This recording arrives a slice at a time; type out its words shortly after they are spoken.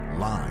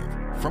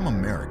Live from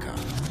America,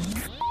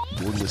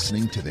 you're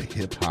listening to the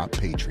Hip Hop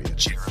Patriot,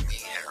 Jeremy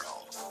Herrell.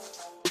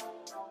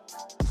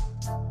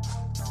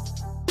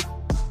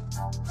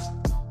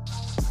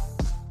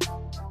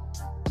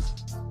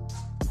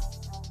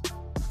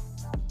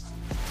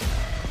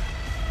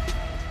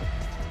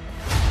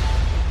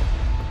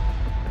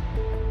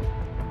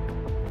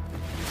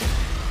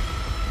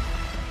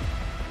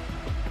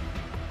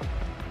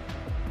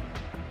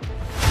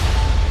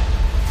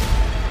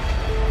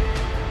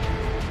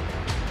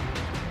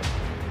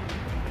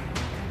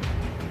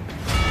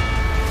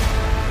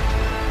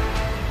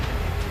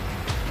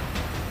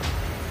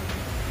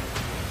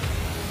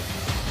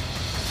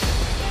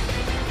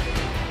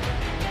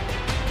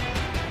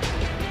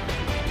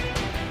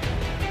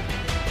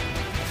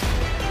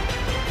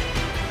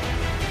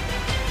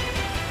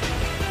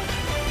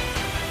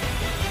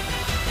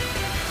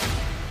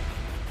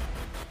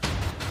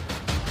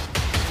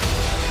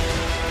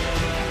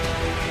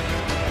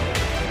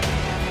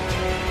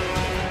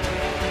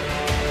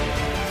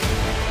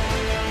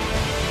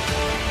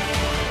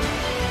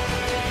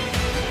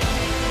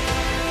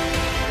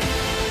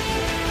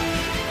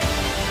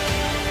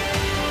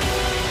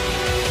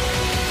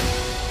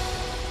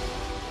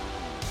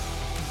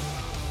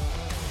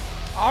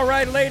 All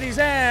right, ladies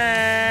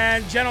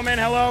and gentlemen,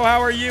 hello,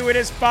 how are you? It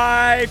is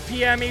 5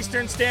 p.m.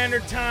 Eastern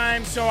Standard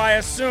Time, so I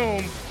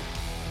assume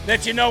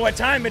that you know what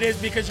time it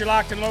is because you're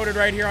locked and loaded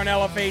right here on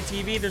LFA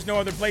TV. There's no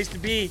other place to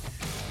be.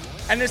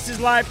 And this is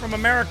live from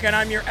America, and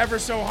I'm your ever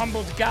so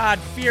humbled,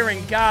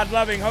 God-fearing,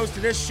 God-loving host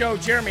of this show,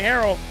 Jeremy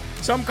Herrell.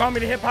 Some call me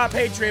the Hip Hop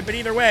Patriot, but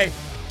either way,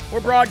 we're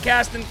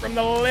broadcasting from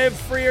the Live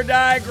Free or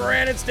Die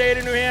Granite State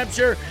of New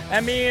Hampshire.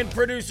 And me and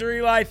producer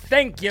Eli,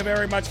 thank you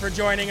very much for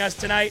joining us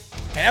tonight.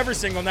 And every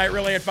single night,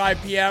 really, at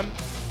 5 p.m.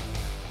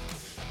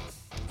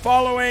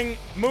 Following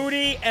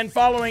Moody and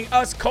following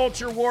us,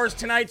 Culture Wars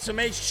tonight. So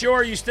make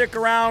sure you stick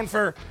around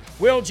for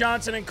Will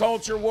Johnson and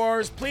Culture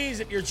Wars.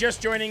 Please, if you're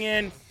just joining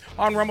in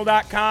on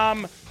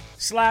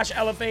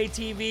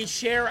rumble.com/LFATV,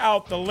 share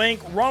out the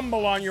link.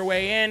 Rumble on your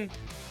way in.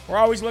 We're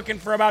always looking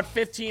for about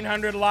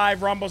 1,500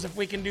 live rumbles. If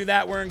we can do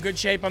that, we're in good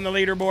shape on the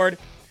leaderboard.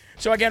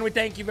 So again, we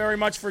thank you very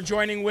much for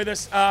joining with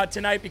us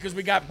tonight because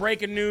we got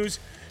breaking news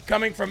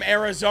coming from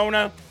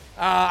Arizona.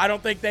 I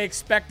don't think they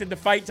expected the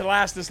fight to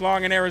last this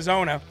long in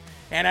Arizona.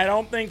 And I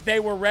don't think they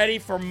were ready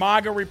for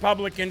MAGA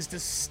Republicans to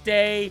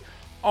stay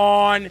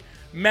on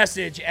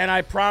message. And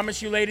I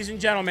promise you, ladies and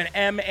gentlemen,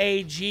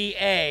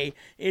 MAGA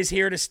is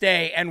here to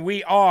stay. And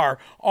we are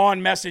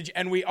on message,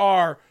 and we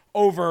are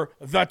over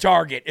the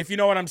target, if you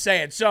know what I'm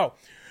saying. So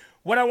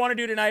what I want to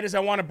do tonight is I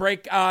want to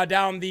break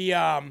down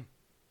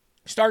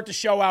start the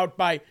show out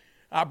by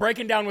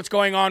breaking down what's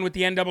going on with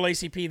the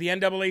NAACP. The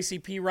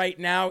NAACP right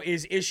now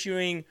is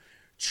issuing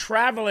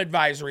travel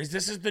advisories.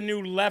 This is the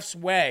new left's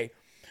way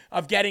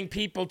of getting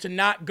people to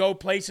not go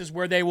places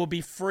where they will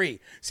be free.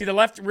 See, the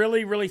left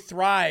really, really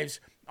thrives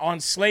on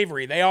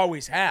slavery. They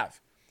always have.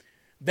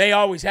 They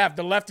always have.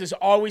 The left has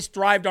always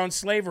thrived on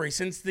slavery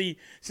since the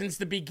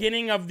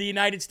beginning of the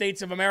United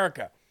States of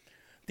America.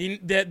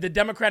 The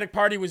Democratic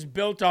Party was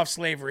built off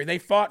slavery. They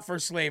fought for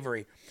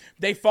slavery.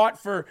 They fought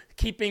for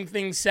keeping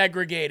things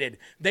segregated.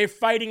 They're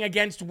fighting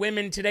against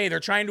women today. They're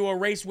trying to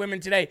erase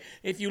women today.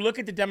 If you look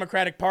at the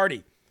Democratic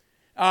Party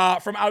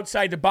from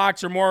outside the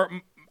box, or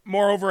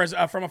moreover, as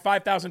from a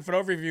 5,000-foot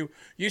overview,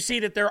 you see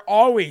that they're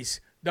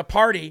always the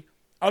party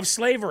of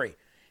slavery.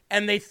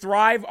 And they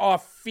thrive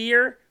off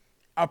fear,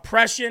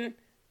 oppression,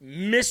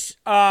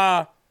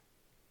 misinformation,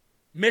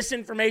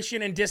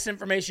 and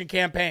disinformation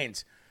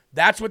campaigns.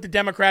 That's what the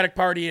Democratic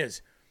Party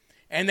is.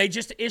 And they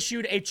just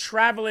issued a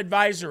travel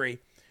advisory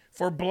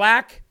for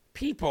black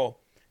people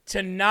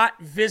to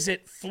not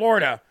visit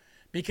Florida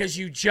because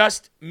you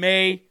just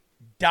may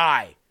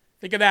die.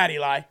 Think of that,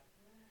 Eli.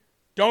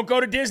 Don't go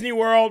to Disney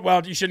World.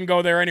 Well, you shouldn't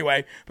go there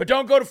anyway. But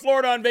don't go to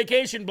Florida on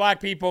vacation,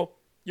 black people.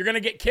 You're going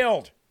to get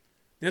killed.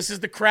 This is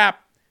the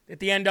crap that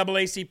the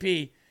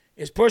NAACP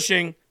is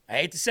pushing. I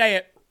hate to say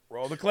it.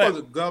 Roll the clip.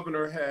 Well, the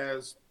governor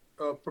has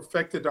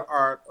perfected the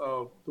art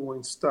of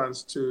doing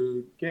stunts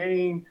to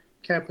gain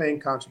campaign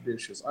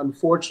contributions.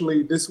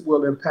 Unfortunately, this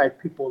will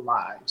impact people's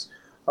lives.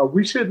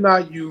 We should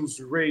not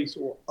use race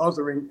or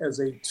othering as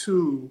a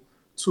tool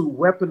to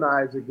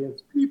weaponize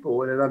against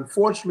people. And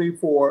unfortunately,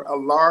 for a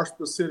large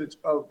percentage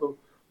of the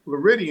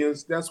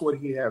Floridians, that's what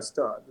he has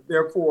done.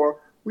 Therefore,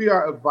 we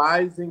are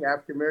advising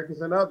African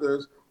Americans and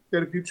others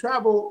that if you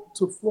travel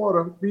to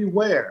Florida,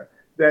 beware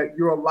that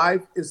your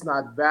life is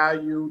not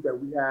valued, that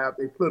we have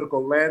a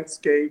political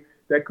landscape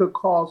that could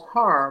cause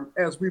harm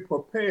as we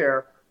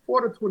prepare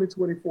for the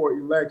 2024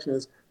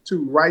 elections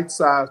to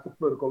right-size the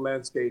political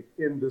landscape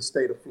in the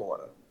state of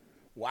Florida.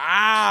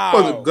 Wow.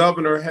 Well, the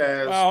governor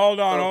has... Well, hold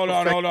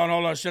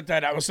on. Shut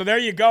that out. So there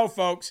you go,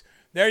 folks.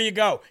 There you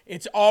go.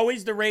 It's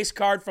always the race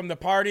card from the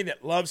party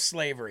that loves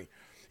slavery.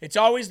 It's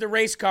always the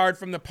race card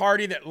from the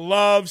party that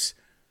loves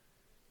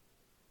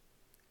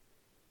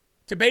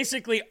to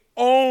basically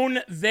own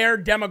their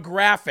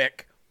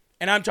demographic,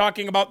 and I'm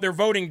talking about their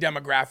voting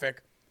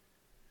demographic,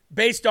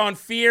 based on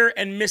fear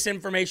and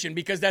misinformation,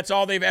 because that's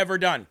all they've ever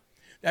done.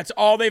 That's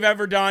all they've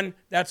ever done.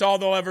 That's all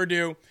they'll ever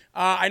do.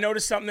 I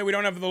noticed something that we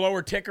don't have the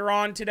lower ticker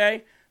on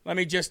today. Let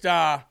me just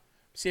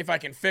see if I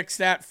can fix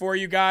that for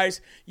you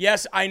guys.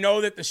 Yes, I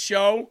know that the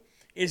show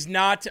is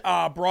not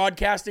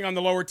broadcasting on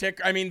the lower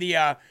ticker. I mean,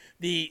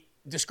 the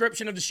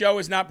description of the show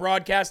is not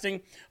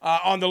broadcasting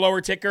on the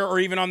lower ticker or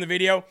even on the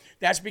video.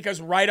 That's because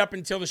right up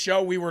until the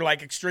show, we were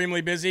like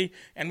extremely busy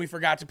and we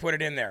forgot to put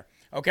it in there.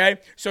 Okay,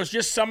 so it's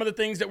just some of the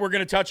things that we're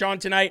going to touch on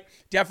tonight.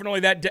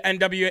 Definitely that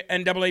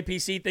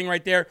NAACP thing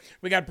right there.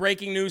 We got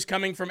breaking news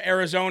coming from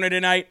Arizona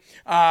tonight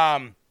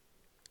about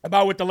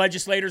what the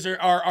legislators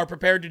are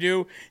prepared to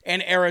do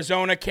in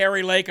Arizona.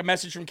 Kari Lake, a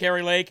message from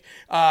Kari Lake,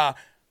 how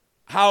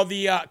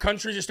the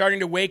countries are starting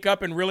to wake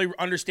up and really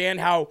understand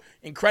how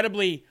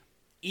incredibly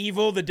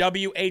evil the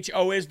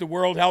WHO is, the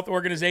World Health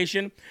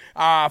Organization.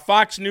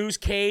 Fox News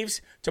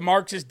caves to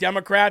Marxist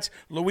Democrats.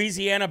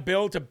 Louisiana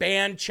bill to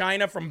ban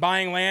China from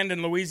buying land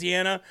in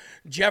Louisiana.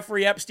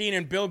 Jeffrey Epstein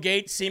and Bill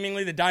Gates,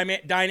 seemingly the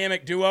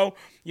dynamic duo.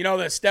 You know,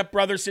 the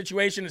stepbrother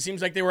situation, it seems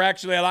like they were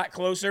actually a lot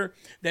closer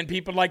than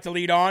people like to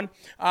lead on.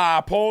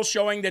 Polls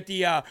showing that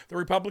the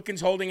Republicans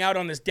holding out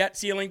on this debt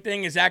ceiling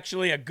thing is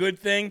actually a good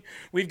thing.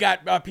 We've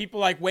got people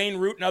like Wayne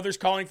Root and others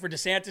calling for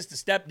DeSantis to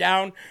step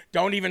down.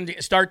 Don't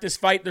even start this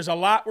fight. There's a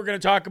lot we're going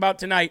to talk about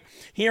tonight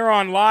here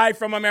on Live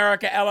from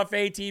America,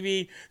 LFA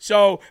TV.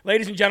 So,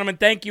 ladies and gentlemen,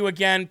 thank you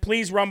again.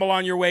 Please rumble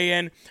on your way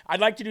in.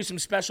 I'd like to do some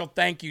special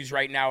thank yous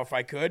right now if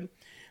I could,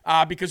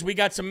 because we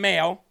got some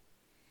mail.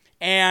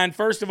 And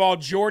first of all,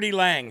 Jordy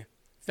Lang,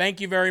 thank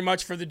you very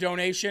much for the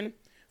donation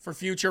for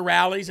future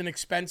rallies and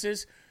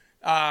expenses.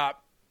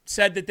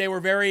 Said that they were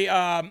very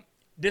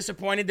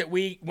disappointed that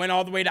we went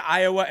all the way to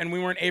Iowa and we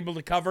weren't able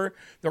to cover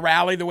the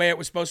rally the way it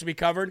was supposed to be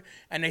covered.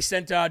 And they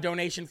sent a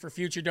donation for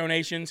future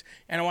donations.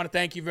 And I want to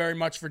thank you very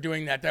much for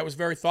doing that. That was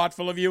very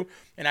thoughtful of you,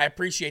 and I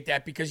appreciate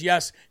that because,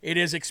 yes, it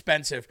is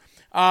expensive.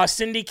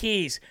 Cindy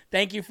Keys,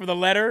 thank you for the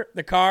letter,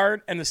 the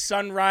card, and the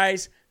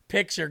sunrise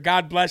picture.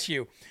 God bless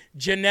you.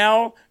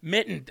 Janelle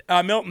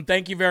Milton,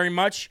 thank you very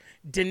much.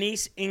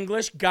 Denise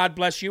English, God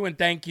bless you and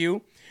thank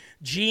you.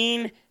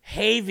 Jean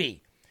Havey,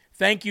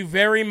 thank you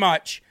very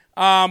much.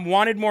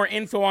 Wanted more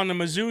info on the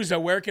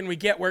mezuzah. Where can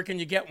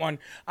you get one?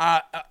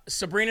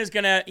 Sabrina's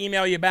going to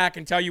email you back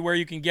and tell you where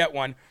you can get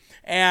one.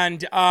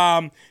 And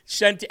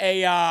sent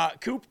a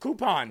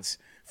coupons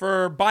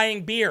for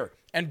buying beer.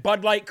 And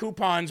Bud Light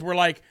coupons were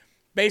like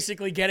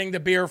basically getting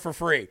the beer for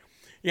free.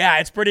 Yeah,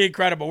 it's pretty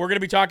incredible. We're going to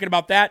be talking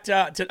about that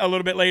a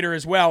little bit later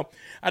as well.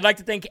 I'd like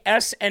to thank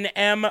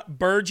S&M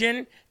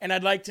Burgeon, and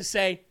I'd like to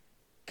say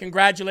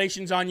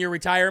congratulations on your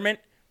retirement.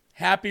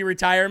 Happy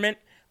retirement.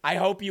 I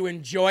hope you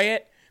enjoy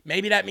it.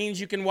 Maybe that means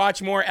you can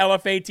watch more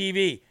LFA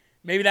TV.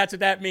 Maybe that's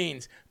what that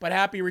means. But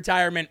happy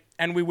retirement,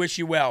 and we wish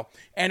you well.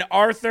 And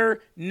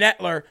Arthur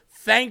Netler,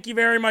 thank you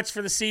very much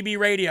for the CB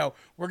radio.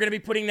 We're going to be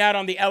putting that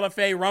on the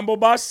LFA Rumble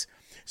Bus.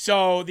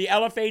 So the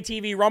LFA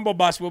TV Rumble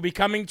Bus will be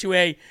coming to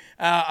a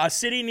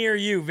city near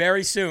you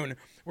very soon.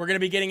 We're going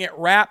to be getting it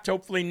wrapped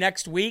hopefully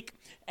next week,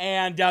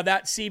 and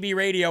that CB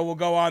radio will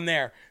go on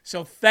there.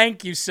 So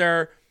thank you,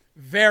 sir,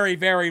 very,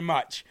 very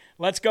much.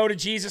 Let's go to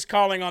Jesus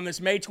Calling on this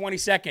May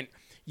 22nd,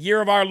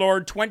 year of our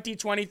Lord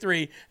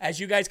 2023, as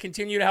you guys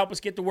continue to help us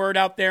get the word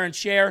out there and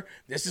share.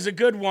 This is a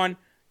good one.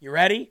 You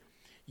ready?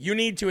 You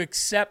need to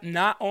accept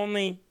not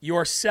only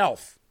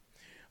yourself,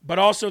 but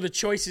also the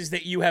choices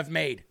that you have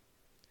made.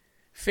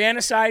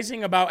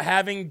 Fantasizing about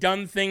having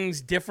done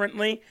things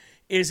differently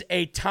is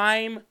a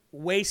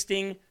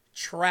time-wasting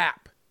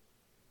trap.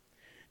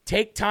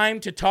 Take time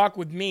to talk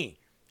with me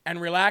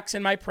and relax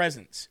in my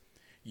presence.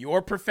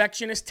 Your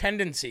perfectionist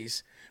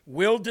tendencies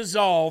will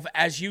dissolve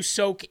as you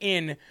soak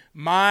in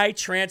my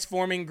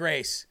transforming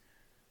grace.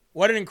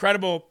 What an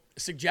incredible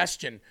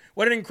suggestion.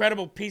 What an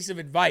incredible piece of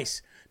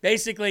advice.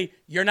 Basically,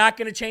 you're not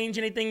going to change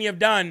anything you've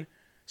done,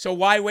 so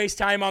why waste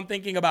time on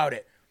thinking about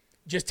it?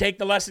 Just take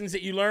the lessons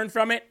that you learned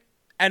from it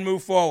and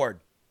move forward.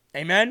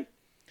 Amen?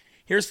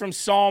 Here's from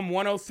Psalm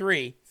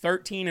 103,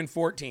 13 and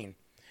 14.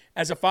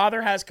 As a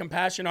father has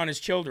compassion on his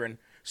children,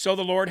 so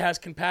the Lord has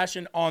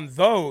compassion on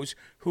those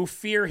who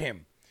fear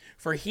him.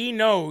 For he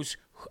knows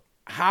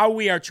how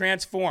we are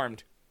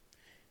transformed.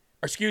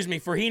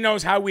 For he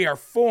knows how we are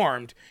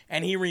formed,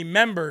 and he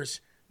remembers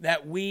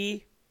that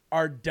we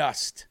are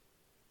dust.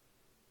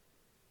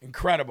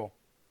 Incredible.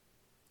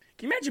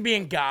 Can you imagine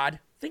being God?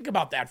 Think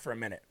about that for a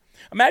minute.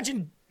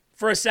 Imagine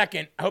for a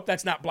second, I hope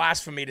that's not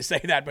blasphemy to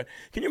say that, but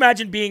can you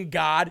imagine being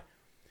God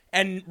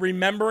and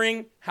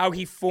remembering how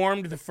he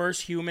formed the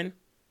first human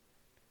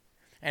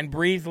and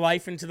breathed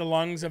life into the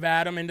lungs of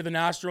Adam, into the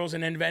nostrils,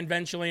 and then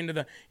eventually into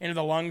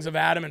the lungs of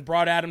Adam and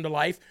brought Adam to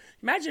life?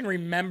 Imagine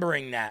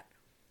remembering that.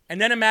 And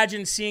then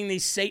imagine seeing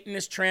these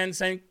Satanist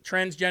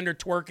transgender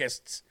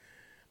twerkists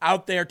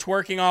out there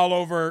twerking all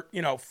over,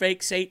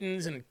 fake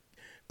Satans and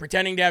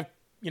pretending to have,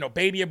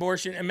 baby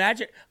abortion.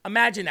 Imagine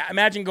that.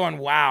 Imagine going,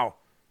 wow.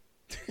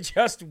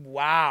 Just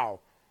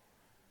wow.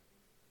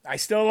 I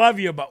still love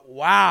you, but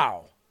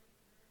wow.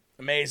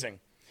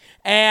 Amazing.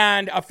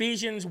 And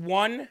Ephesians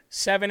 1,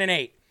 7, and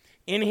 8.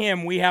 In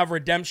him we have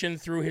redemption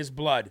through his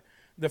blood,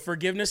 the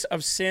forgiveness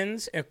of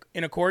sins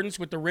in accordance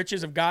with the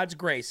riches of God's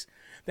grace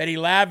that he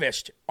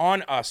lavished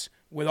on us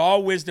with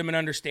all wisdom and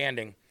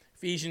understanding.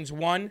 Ephesians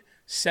 1,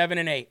 7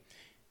 and 8.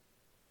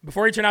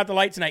 Before you turn out the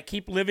light tonight,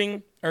 keep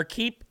living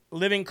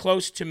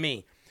close to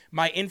me.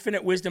 My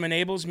infinite wisdom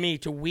enables me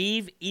to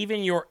weave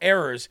even your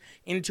errors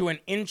into an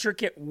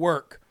intricate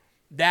work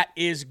that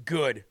is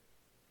good.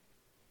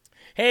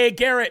 Hey,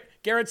 Garrett.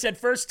 Garrett said,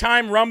 first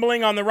time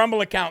rumbling on the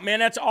Rumble account. Man,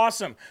 that's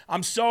awesome.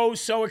 I'm so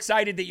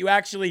excited that you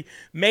actually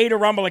made a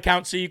Rumble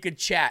account so you could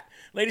chat.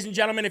 Ladies and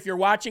gentlemen, if you're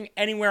watching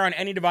anywhere on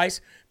any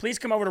device, please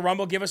come over to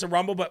Rumble, give us a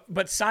Rumble,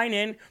 but sign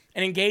in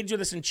and engage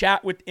with us and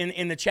chat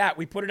in the chat.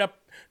 We put it up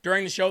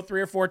during the show 3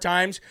 or 4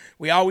 times.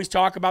 We always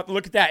talk about,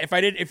 look at that.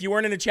 If you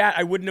weren't in the chat,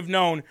 I wouldn't have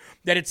known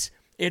that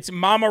it's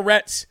Mama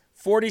Rhett's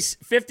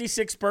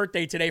 56th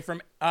birthday today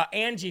from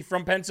Angie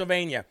from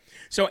Pennsylvania.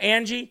 So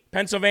Angie,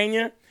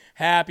 Pennsylvania,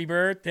 happy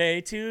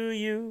birthday to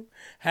you.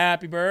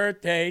 Happy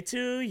birthday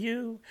to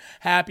you.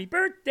 Happy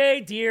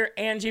birthday, dear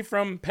Angie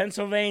from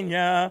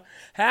Pennsylvania.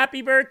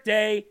 Happy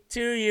birthday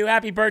to you.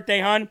 Happy birthday,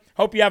 hon.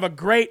 Hope you have a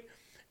great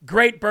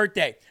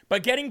birthday.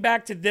 But getting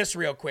back to this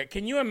real quick,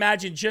 can you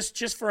imagine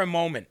just for a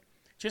moment,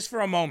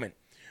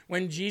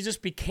 when Jesus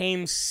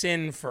became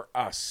sin for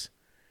us?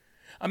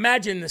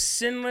 Imagine the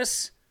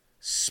sinless,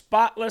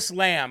 spotless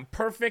lamb,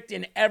 perfect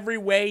in every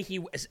way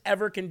he has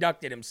ever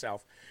conducted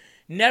himself,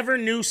 never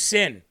knew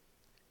sin,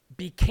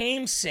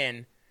 became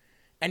sin,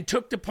 and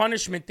took the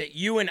punishment that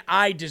you and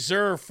I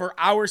deserve for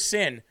our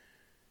sin,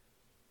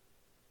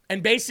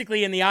 and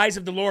basically in the eyes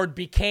of the Lord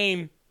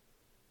became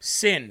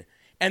sin.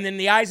 And in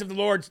the eyes of the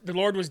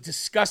Lord was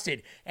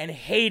disgusted and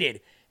hated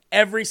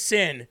every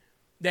sin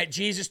that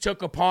Jesus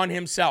took upon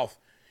himself,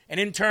 and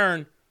in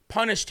turn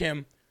punished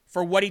him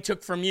for what he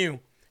took from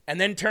you,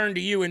 and then turned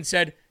to you and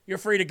said, you're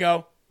free to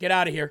go, get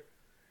out of here.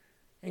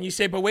 And you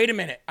say, but wait a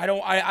minute, I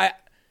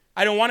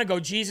don't want to go.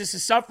 Jesus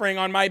is suffering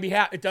on my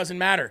behalf. It doesn't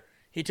matter.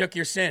 He took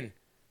your sin.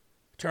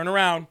 Turn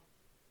around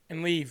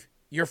and leave.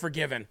 You're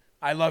forgiven.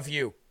 I love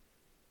you.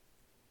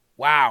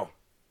 Wow.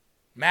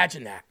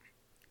 Imagine that.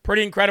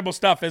 Pretty incredible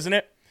stuff, isn't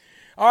it?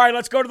 All right,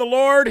 let's go to the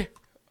Lord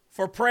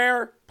for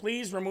prayer.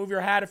 Please remove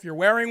your hat if you're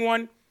wearing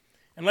one.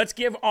 And let's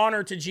give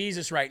honor to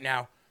Jesus right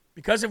now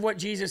because of what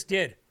Jesus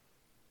did.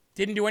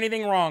 Didn't do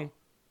anything wrong.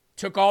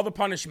 Took all the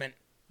punishment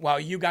while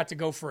you got to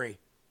go free.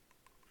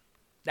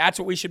 That's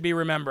what we should be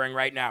remembering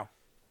right now.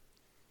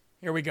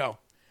 Here we go.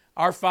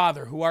 Our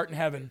Father, who art in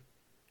heaven,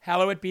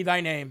 hallowed be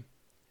thy name.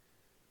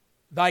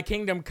 Thy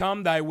kingdom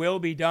come, thy will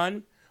be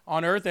done,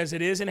 on earth as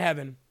it is in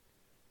heaven.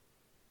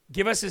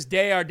 Give us this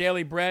day our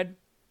daily bread,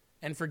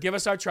 and forgive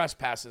us our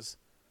trespasses,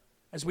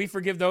 as we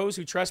forgive those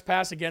who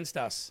trespass against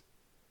us.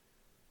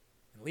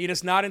 And lead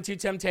us not into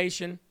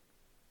temptation,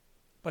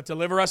 but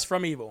deliver us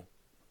from evil.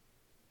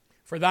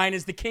 For thine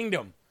is the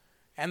kingdom,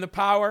 and the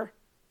power,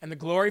 and the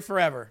glory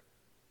forever.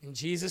 In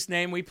Jesus'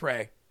 name we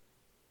pray.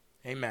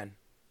 Amen.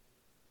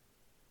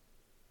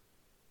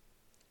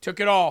 Took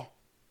it all.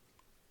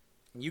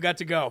 You got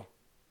to go.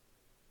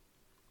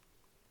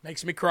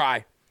 Makes me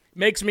cry.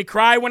 Makes me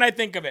cry when I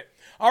think of it.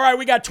 All right,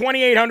 we got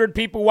 2,800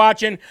 people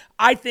watching.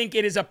 I think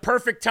it is a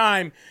perfect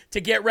time to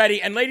get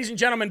ready. And ladies and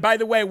gentlemen, by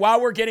the way, while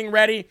we're getting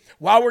ready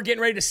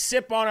to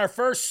sip on our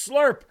first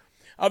slurp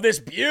of this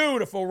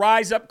beautiful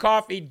Rise Up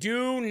coffee,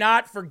 do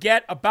not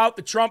forget about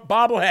the Trump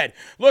bobblehead.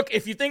 Look,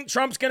 if you think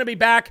Trump's going to be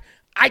back,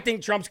 I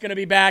think Trump's going to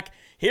be back.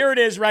 Here it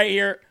is right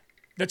here.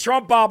 The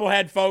Trump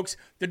bobblehead, folks.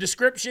 The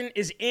description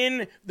is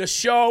in the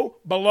show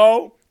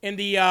below in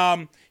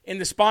the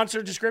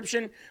sponsor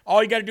description.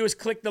 All you got to do is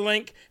click the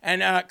link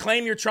and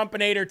claim your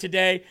Trumpinator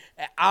today.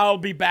 I'll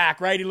be back,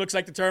 right? He looks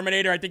like the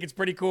Terminator. I think it's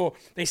pretty cool.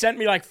 They sent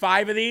me like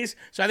 5 of these,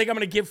 so I think I'm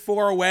going to give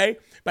 4 away.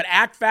 But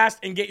act fast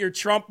and get your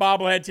Trump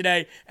bobblehead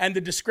today, and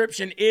the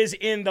description is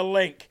in the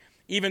link.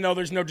 Even though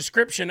there's no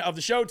description of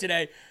the show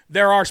today,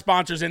 there are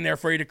sponsors in there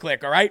for you to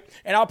click, all right?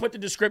 And I'll put the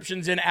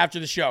descriptions in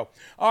after the show.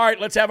 All right,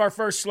 let's have our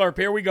first slurp.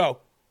 Here we go.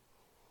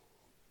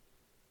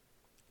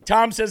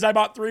 Tom says, I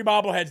bought 3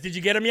 bobbleheads. Did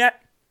you get them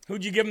yet?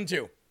 Who'd you give them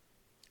to?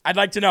 I'd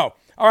like to know.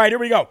 All right, here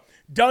we go.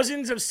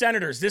 Dozens of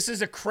senators. This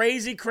is a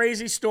crazy,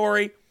 crazy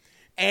story.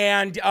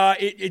 And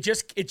it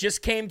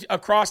just came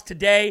across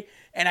today,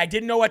 and I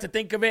didn't know what to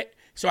think of it.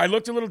 So I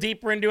looked a little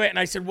deeper into it, and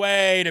I said,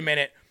 wait a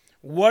minute.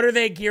 What are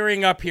they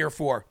gearing up here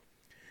for?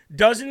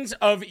 Dozens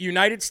of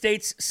United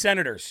States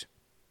senators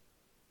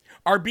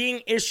are being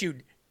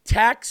issued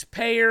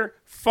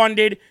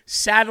taxpayer-funded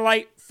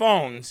satellite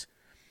phones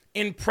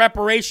in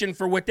preparation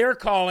for what they're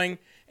calling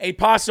a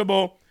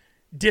possible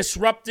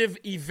disruptive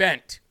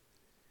event.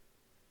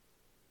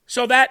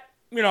 So that,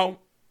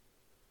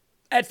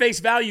 at face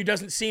value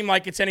doesn't seem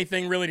like it's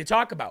anything really to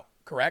talk about,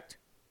 correct?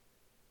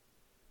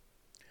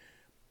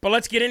 But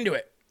let's get into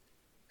it.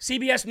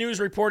 CBS News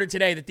reported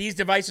today that these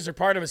devices are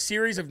part of a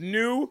series of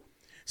new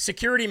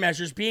security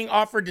measures being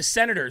offered to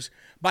senators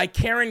by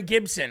Karen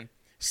Gibson,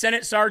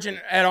 Senate Sergeant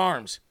at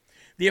Arms.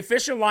 The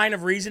official line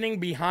of reasoning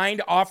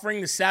behind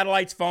offering the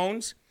satellites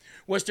phones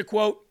was to,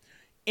 quote,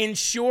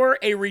 ensure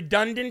a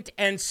redundant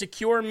and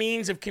secure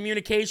means of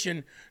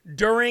communication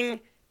during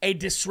a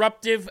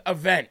disruptive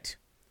event.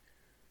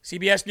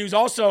 CBS News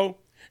also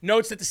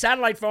notes that the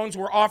satellite phones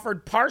were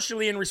offered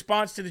partially in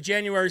response to the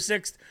January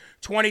 6th,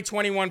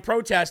 2021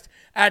 protest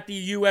at the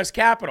U.S.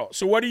 Capitol.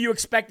 So what are you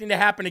expecting to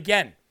happen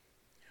again?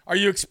 Are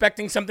you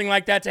expecting something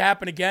like that to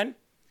happen again?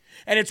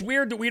 And it's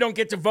weird that we don't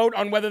get to vote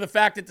on whether the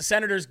fact that the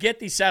senators get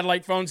these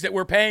satellite phones that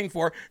we're paying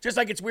for, just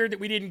like it's weird that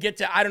we didn't get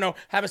to,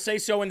 have a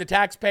say-so in the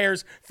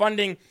taxpayers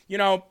funding,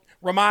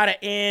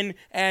 Ramada Inn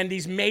and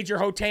these major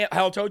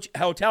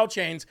hotel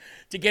chains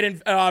to get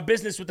in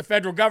business with the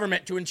federal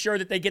government to ensure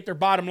that they get their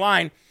bottom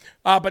line,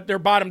 but their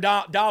bottom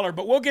dollar.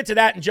 But we'll get to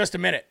that in just a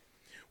minute.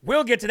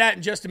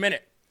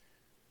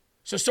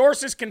 So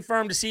sources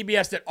confirmed to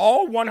CBS that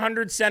all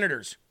 100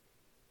 senators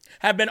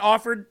have been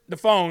offered the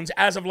phones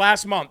as of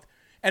last month,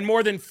 and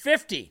more than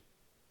 50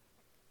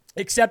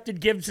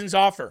 accepted Gibson's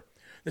offer.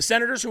 The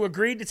senators who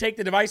agreed to take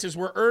the devices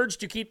were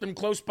urged to keep them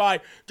close by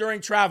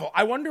during travel.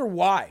 I wonder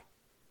why.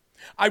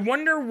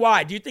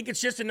 Do you think it's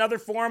just another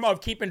form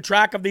of keeping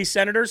track of these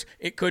senators?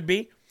 It could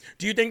be.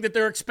 Do you think that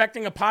they're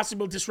expecting a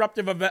possible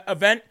disruptive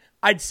event?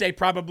 I'd say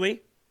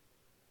probably.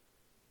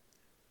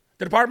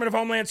 The Department of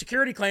Homeland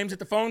Security claims that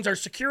the phones are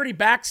security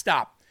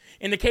backstop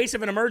in the case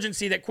of an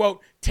emergency that,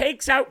 quote,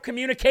 takes out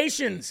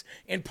communications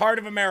in part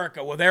of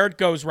America. Well, there it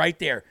goes right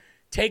there.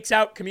 Takes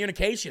out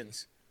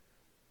communications.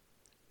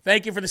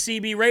 Thank you for the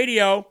CB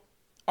radio,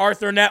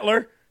 Arthur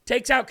Netler.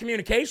 Takes out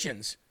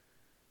communications.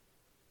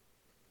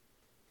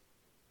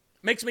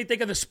 Makes me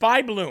think of the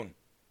spy balloon.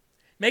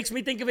 Makes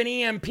me think of an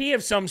EMP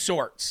of some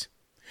sorts.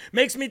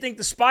 Makes me think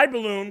the spy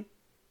balloon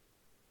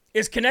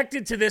is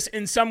connected to this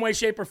in some way,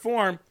 shape, or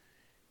form.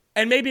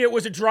 And maybe it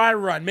was a dry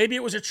run. Maybe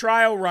it was a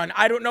trial run.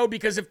 I don't know,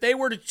 because if they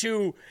were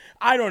if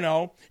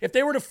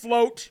they were to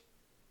float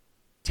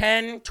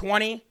 10,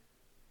 20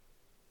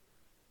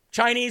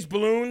 Chinese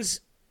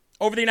balloons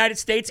over the United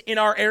States in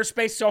our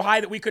airspace so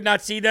high that we could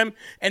not see them,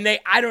 and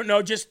they,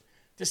 just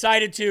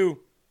decided to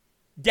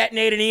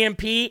detonate an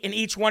EMP in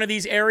each one of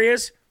these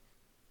areas,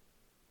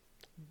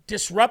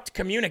 disrupt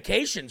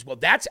communications. Well,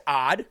 that's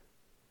odd.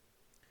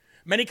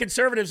 Many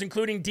conservatives,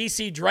 including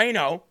DC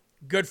Drano,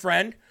 good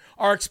friend,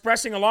 are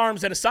expressing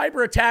alarms that a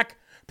cyber attack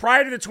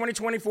prior to the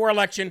 2024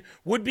 election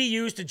would be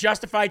used to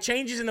justify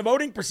changes in the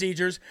voting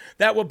procedures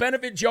that will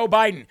benefit Joe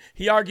Biden.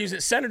 He argues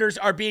that senators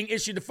are being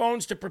issued the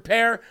phones to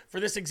prepare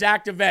for this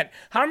exact event.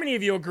 How many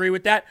of you agree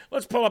with that?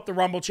 Let's pull up the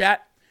Rumble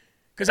chat,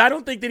 because I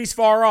don't think that he's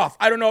far off.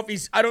 I don't know if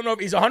he's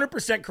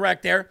 100%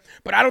 correct there,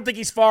 but I don't think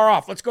he's far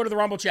off. Let's go to the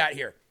Rumble chat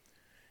here.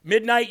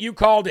 Midnight, you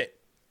called it,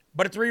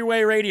 but a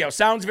three-way radio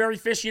sounds very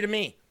fishy to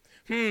me.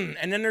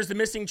 And then there's the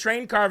missing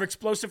train car of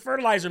explosive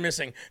fertilizer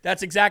missing.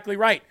 That's exactly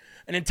right.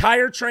 An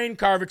entire train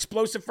car of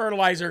explosive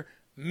fertilizer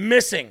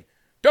missing.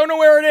 Don't know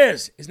where it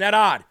is. Isn't that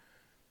odd?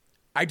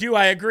 I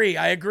agree.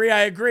 I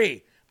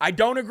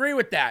don't agree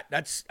with that.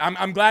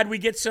 I'm glad we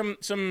get some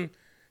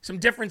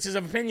differences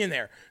of opinion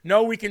there.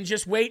 No, we can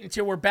just wait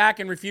until we're back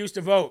and refuse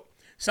to vote.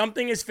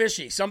 Something is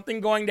fishy.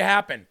 Something going to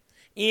happen.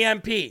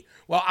 EMP.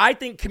 Well, I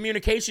think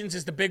communications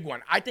is the big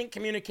one. I think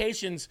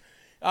communications...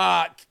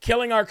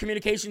 killing our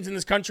communications in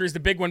this country is the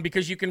big one,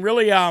 because you can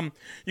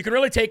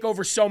really take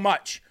over so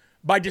much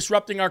by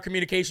disrupting our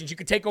communications. You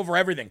could take over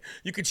everything.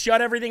 You could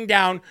shut everything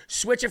down,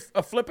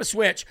 flip a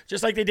switch,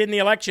 just like they did in the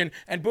election,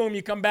 and boom,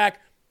 you come back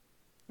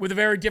with a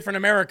very different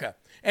America.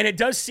 And it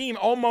does seem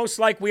almost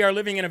like we are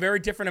living in a very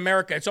different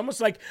America. It's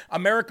almost like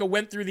America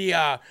went through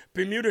the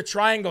Bermuda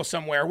Triangle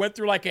somewhere, went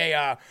through like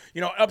a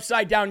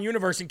upside down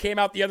universe and came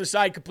out the other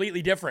side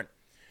completely different.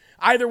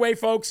 Either way,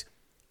 folks,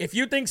 if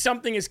you think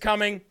something is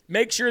coming,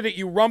 make sure that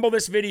you rumble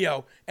this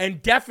video.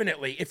 And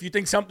definitely, if you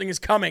think something is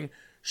coming,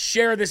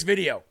 share this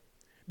video,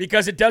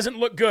 because it doesn't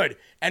look good.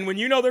 And when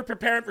you know they're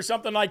preparing for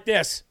something like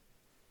this,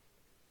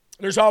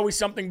 there's always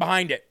something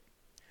behind it.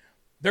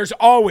 There's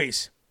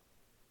always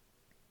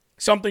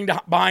something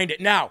behind it.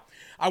 Now,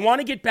 I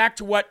want to get back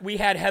to what we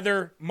had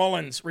Heather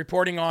Mullins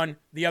reporting on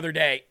the other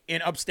day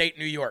in upstate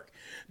New York,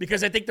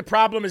 because I think the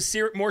problem is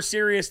more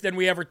serious than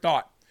we ever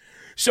thought.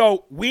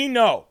 So we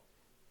know.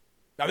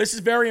 Now, this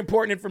is very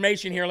important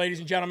information here, ladies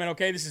and gentlemen,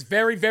 okay? This is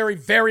very, very,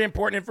 very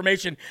important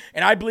information,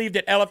 and I believe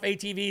that LFA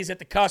TV is at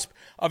the cusp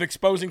of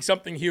exposing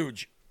something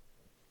huge.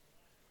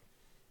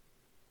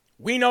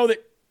 We know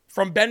that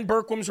from Ben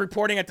Berquam's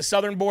reporting at the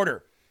southern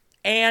border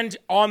and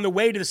on the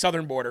way to the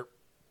southern border,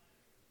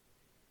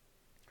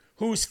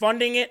 who's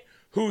funding it,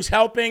 who's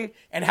helping,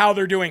 and how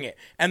they're doing it,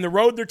 and the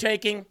road they're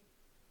taking,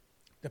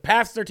 the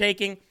paths they're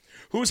taking,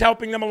 who's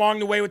helping them along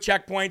the way with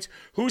checkpoints,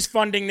 who's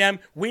funding them.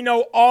 We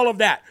know all of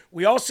that.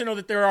 We also know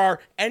that there are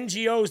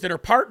NGOs that are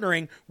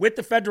partnering with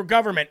the federal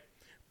government,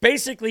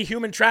 basically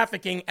human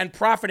trafficking and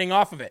profiting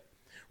off of it,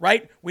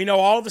 right? We know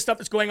all of the stuff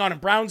that's going on in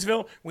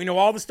Brownsville. We know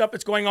all the stuff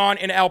that's going on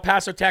in El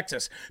Paso,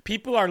 Texas.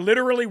 People are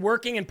literally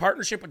working in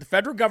partnership with the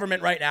federal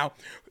government right now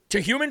to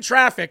human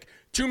traffic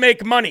to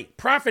make money,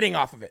 profiting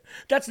off of it.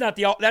 That's not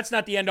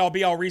the end-all,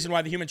 be-all reason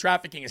why the human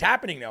trafficking is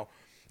happening, though.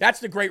 That's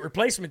the great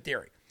replacement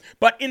theory.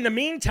 But in the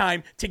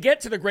meantime, to get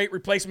to the great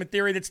replacement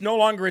theory, that's no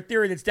longer a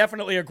theory, that's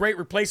definitely a great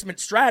replacement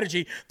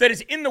strategy that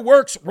is in the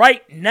works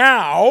right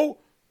now,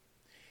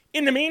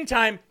 In the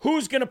meantime,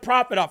 who's going to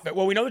profit off it?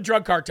 Well, we know the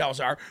drug cartels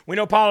are. We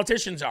know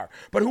politicians are.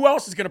 But who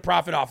else is going to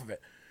profit off of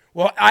it?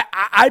 Well,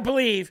 I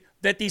believe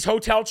that these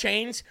hotel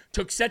chains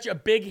took such a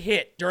big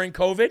hit during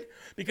COVID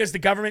because the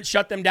government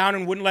shut them down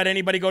and wouldn't let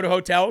anybody go to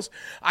hotels.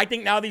 I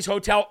think now these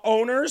hotel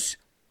owners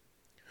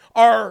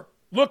are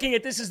looking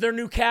at this as their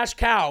new cash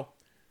cow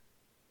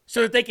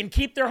so that they can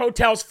keep their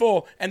hotels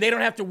full and they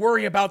don't have to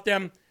worry about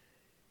them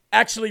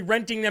actually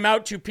renting them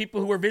out to people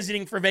who are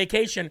visiting for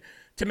vacation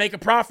to make a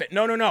profit.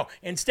 No.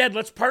 Instead,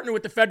 let's partner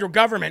with the federal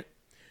government.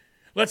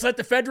 Let's let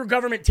the federal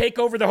government take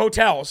over the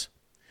hotels.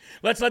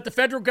 Let's let the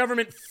federal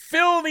government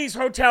fill these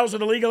hotels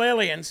with illegal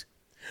aliens.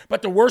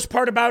 But the worst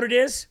part about it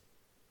is,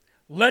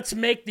 let's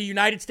make the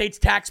United States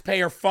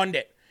taxpayer fund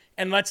it,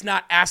 and let's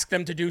not ask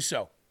them to do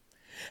so.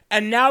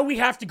 And now we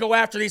have to go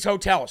after these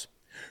hotels.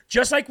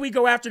 Just like we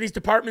go after these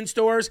department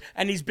stores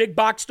and these big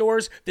box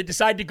stores that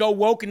decide to go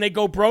woke and they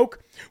go broke,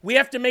 we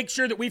have to make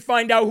sure that we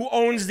find out who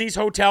owns these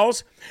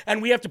hotels,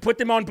 and we have to put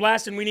them on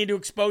blast, and we need to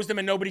expose them,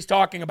 and nobody's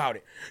talking about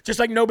it. Just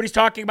like nobody's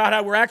talking about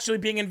how we're actually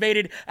being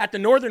invaded at the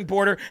northern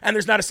border and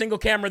there's not a single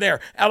camera there.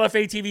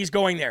 LFA TV is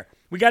going there.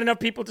 We got enough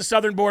people at the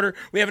southern border.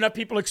 We have enough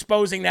people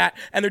exposing that,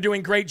 and they're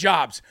doing great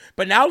jobs.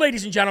 But now,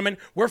 ladies and gentlemen,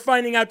 we're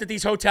finding out that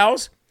these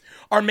hotels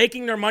are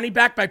making their money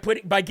back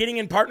by getting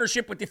in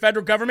partnership with the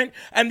federal government,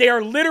 and they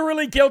are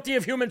literally guilty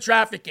of human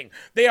trafficking.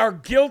 They are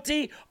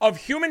guilty of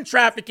human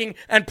trafficking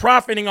and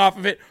profiting off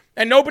of it,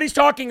 and nobody's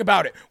talking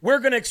about it. We're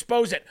going to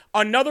expose it.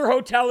 Another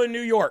hotel in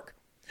New York.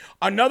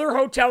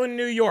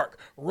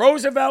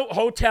 Roosevelt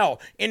Hotel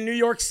in New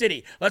York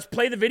City. Let's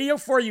play the video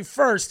for you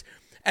first,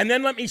 and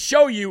then let me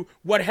show you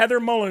what Heather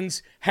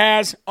Mullins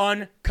has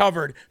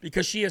uncovered,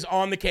 because she is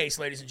on the case,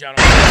 ladies and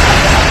gentlemen.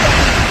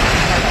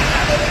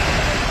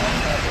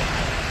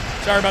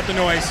 Sorry about the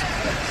noise.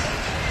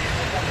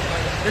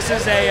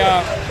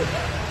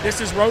 This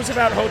is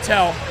Roosevelt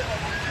Hotel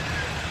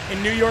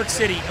in New York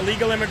City.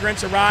 Illegal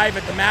immigrants arrive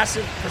at the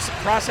massive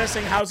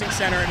processing housing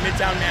center in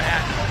Midtown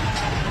Manhattan.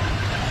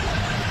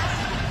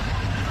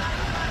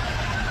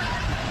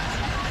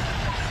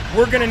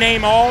 We're going to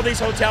name all these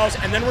hotels,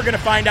 and then we're going to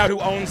find out who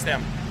owns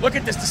them. Look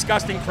at this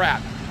disgusting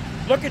crap.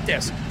 Look at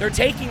this. They're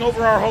taking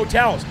over our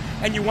hotels.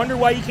 And you wonder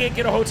why you can't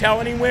get a hotel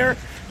anywhere?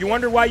 You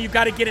wonder why you've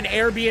got to get an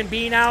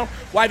Airbnb now?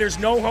 Why there's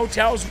no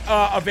hotels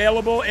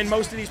available in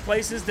most of these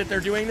places that they're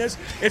doing this?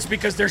 It's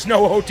because there's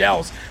no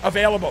hotels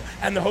available.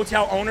 And the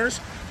hotel owners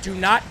do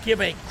not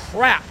give a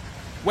crap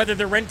whether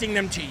they're renting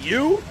them to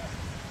you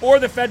or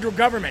the federal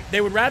government.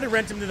 They would rather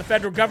rent them to the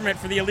federal government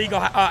for the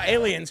illegal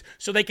aliens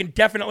so they can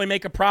definitely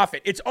make a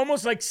profit. It's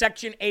almost like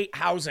Section 8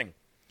 housing.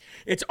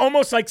 And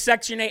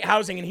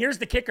here's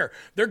the kicker.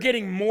 They're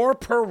getting more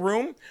per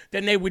room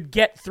than they would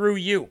get through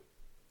you.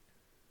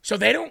 So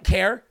they don't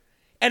care.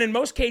 And in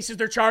most cases,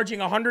 they're charging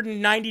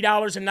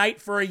 $190 a night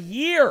for a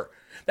year.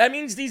 That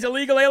means these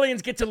illegal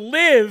aliens get to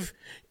live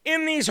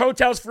in these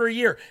hotels for a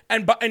year.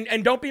 And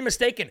don't be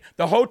mistaken,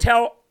 the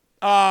hotel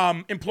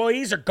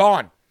employees are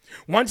gone.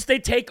 Once they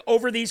take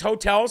over these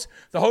hotels,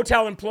 the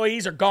hotel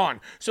employees are gone.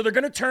 So they're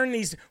going to turn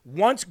these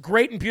once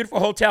great and beautiful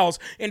hotels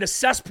into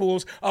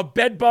cesspools of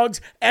bed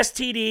bugs,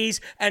 STDs,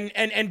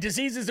 and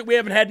diseases that we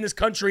haven't had in this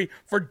country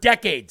for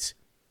decades.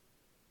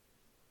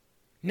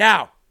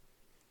 Now,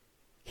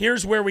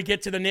 here's where we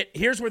get to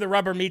here's where the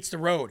rubber meets the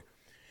road.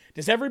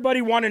 Does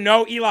everybody want to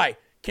know? Eli,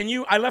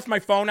 I left my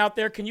phone out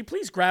there. Can you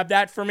please grab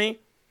that for me?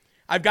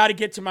 I've got to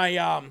get to my,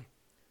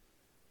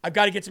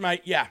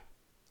 yeah.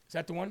 Is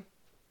that the one?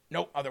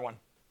 Nope, other one.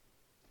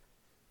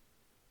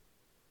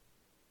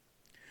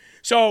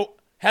 So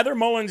Heather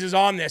Mullins is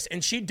on this,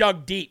 and she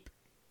dug deep.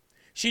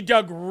 She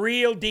dug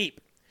real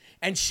deep.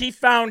 And she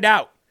found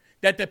out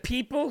that the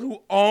people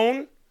who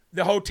own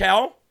the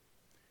hotel,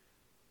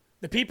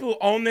 the people who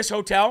own this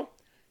hotel,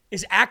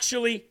 is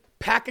actually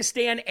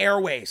Pakistan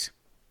Airways.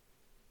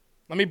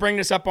 Let me bring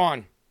this up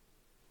on.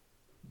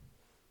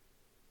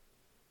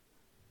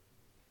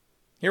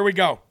 Here we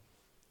go.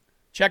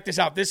 Check this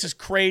out. This is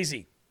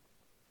crazy.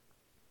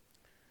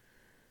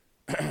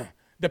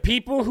 The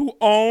people who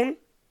own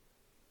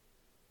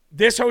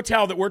this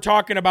hotel that we're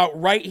talking about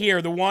right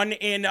here, the one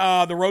in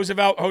the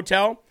Roosevelt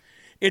Hotel,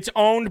 it's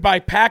owned by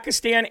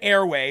Pakistan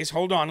Airways.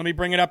 Hold on, let me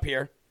bring it up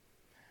here.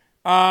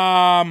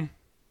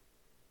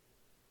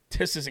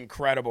 This is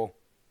incredible.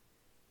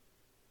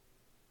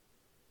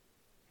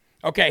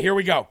 Okay, here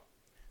we go.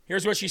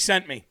 Here's what she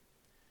sent me.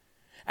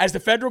 As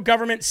the federal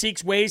government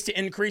seeks ways to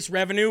increase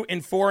revenue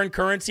in foreign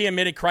currency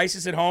amid a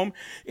crisis at home,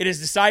 it has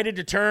decided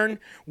to turn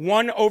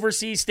one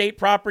overseas state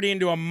property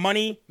into a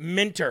money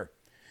minter.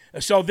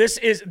 So this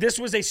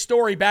was a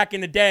story back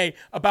in the day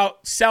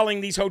about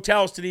selling these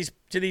hotels to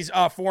these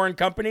foreign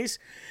companies,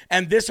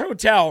 and this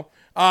hotel,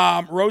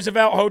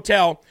 Roosevelt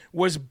Hotel,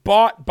 was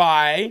bought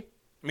by,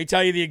 let me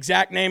tell you the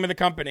exact name of the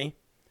company,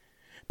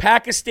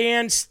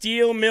 Pakistan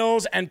Steel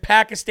Mills and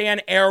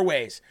Pakistan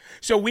Airways.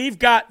 So we've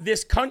got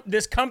this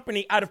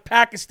company out of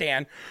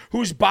Pakistan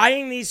who's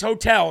buying these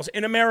hotels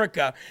in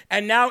America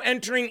and now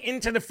entering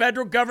into the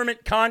federal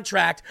government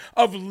contract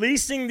of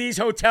leasing these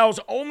hotels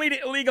only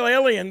to illegal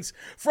aliens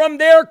from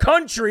their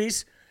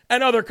countries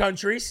and other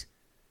countries.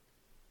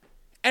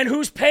 And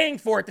who's paying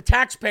for it? The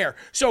taxpayer.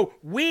 So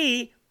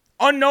we,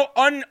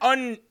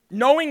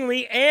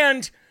 unknowingly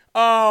and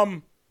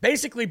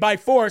basically by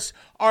force,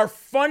 are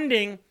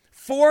funding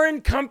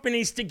foreign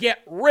companies to get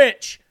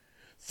rich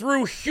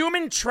through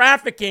human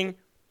trafficking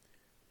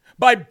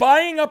by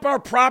buying up our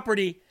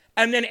property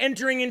and then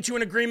entering into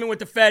an agreement with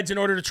the feds in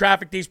order to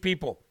traffic these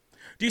people.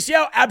 Do you see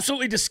how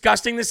absolutely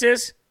disgusting this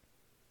is?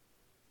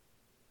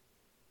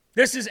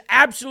 This is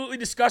absolutely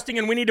disgusting,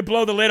 and we need to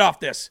blow the lid off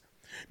this.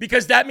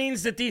 Because that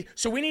means that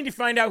so we need to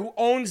find out who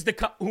owns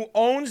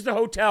the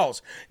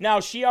hotels. Now,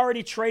 she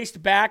already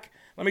traced back,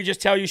 let me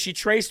just tell you, she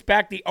traced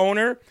back the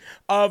owner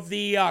of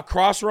the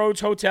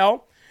Crossroads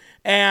Hotel.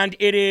 And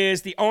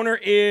the owner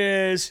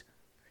is,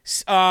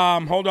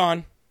 hold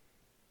on.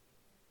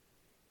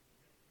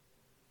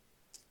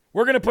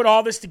 We're going to put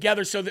all this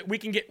together so that we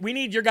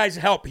need your guys'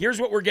 help.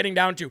 Here's what we're getting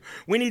down to.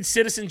 We need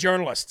citizen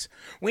journalists.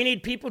 We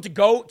need people to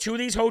go to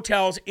these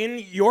hotels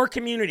in your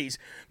communities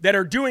that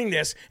are doing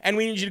this, and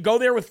we need you to go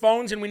there with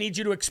phones, and we need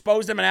you to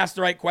expose them and ask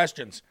the right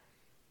questions.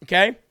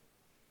 Okay?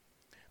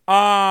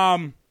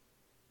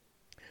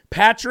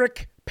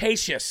 Patrick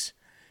Pacious.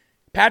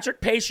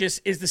 Patrick Pacious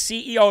is the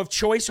CEO of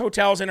Choice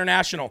Hotels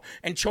International.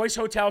 And Choice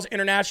Hotels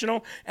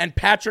International and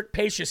Patrick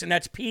Pacious, and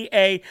that's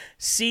Pacious,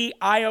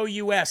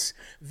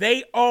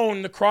 they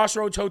own the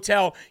Crossroads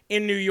Hotel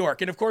in New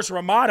York. And of course,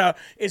 Ramada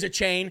is a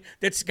chain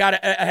that's got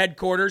a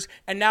headquarters.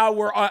 And now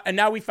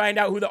we find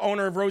out who the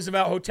owner of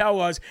Roosevelt Hotel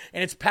was,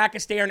 and it's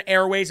Pakistan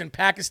Airways and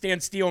Pakistan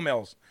Steel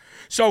Mills.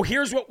 So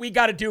here's what we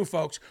got to do,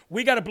 folks.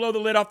 We got to blow the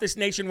lid off this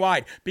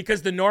nationwide,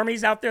 because the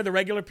normies out there, the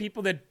regular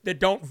people that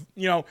don't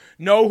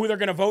know who they're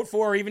going to vote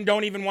for, or even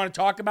don't even want to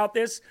talk about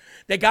this,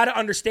 they got to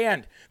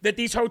understand that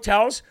these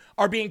hotels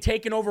are being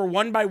taken over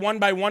one by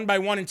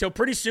one until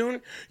pretty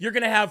soon you're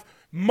going to have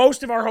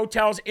most of our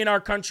hotels in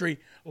our country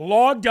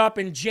logged up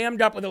and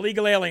jammed up with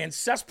illegal aliens,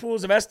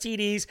 cesspools of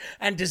STDs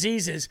and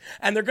diseases,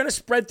 and they're going to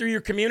spread through your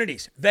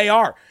communities. They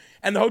are.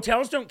 And the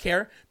hotels don't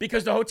care,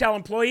 because the hotel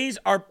employees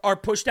are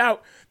pushed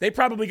out. They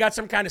probably got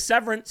some kind of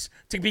severance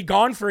to be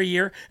gone for a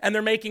year, and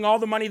they're making all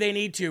the money they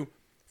need to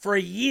for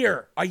a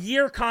year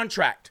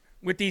contract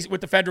with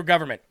the federal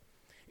government.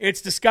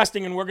 It's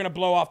disgusting, and we're going to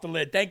blow off the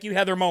lid. Thank you,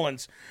 Heather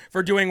Mullins,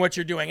 for doing what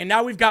you're doing. And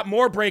now we've got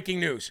more breaking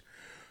news.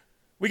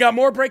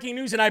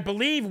 And I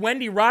believe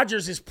Wendy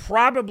Rogers is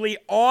probably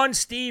on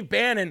Steve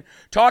Bannon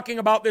talking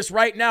about this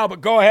right now.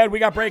 But go ahead. We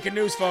got breaking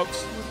news,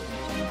 folks.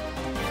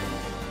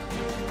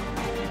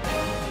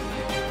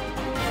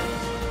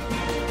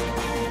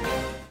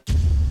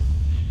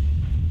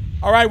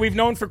 All right, we've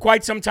known for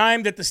quite some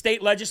time that the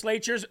state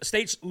legislators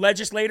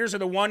are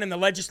the one, and the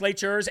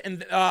legislatures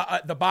and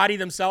the body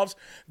themselves,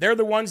 they're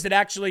the ones that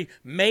actually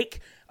make,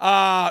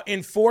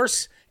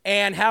 enforce,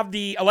 and have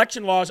the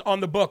election laws on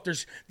the book.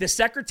 There's the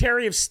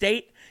Secretary of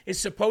State is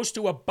supposed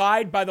to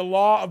abide by the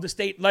law of the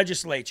state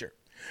legislature.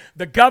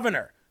 The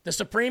governor, the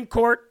Supreme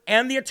Court,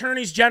 and the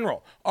attorneys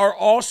general are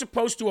all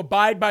supposed to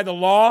abide by the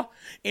law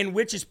in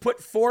which is put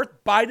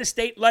forth by the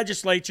state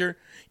legislature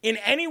in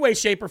any way,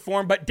 shape, or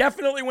form, but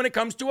definitely when it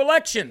comes to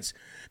elections,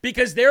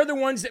 because they're the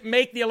ones that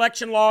make the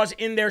election laws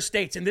in their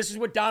states. And this is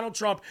what Donald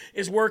Trump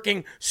is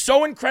working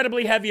so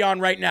incredibly heavy on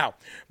right now.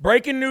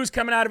 Breaking news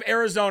coming out of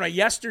Arizona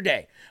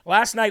yesterday.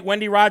 Last night,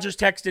 Wendy Rogers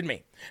texted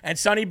me and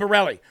Sonny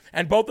Borelli,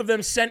 and both of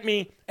them sent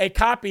me a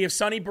copy of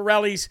Sonny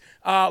Borelli's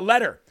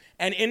letter.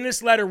 And in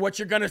this letter, what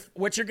you're gonna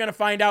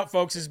find out,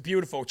 folks, is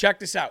beautiful. Check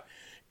this out.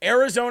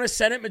 Arizona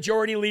Senate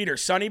Majority Leader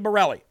Sonny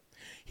Borelli,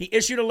 he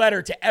issued a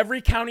letter to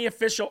every county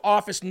official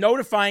office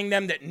notifying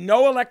them that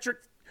no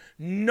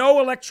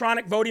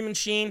electronic voting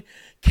machine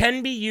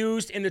can be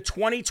used in the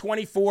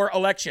 2024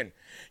 election.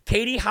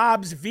 Katie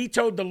Hobbs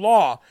vetoed the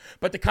law,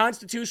 but the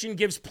Constitution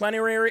gives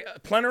plenary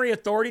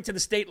authority to the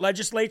state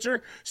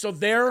legislature, so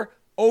they're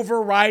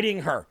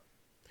overriding her.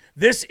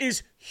 This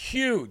is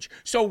huge.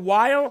 So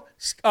while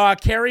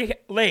Kari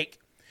Lake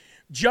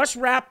just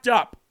wrapped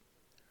up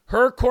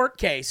her court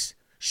case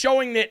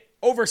showing that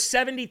over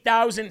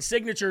 70,000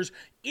 signatures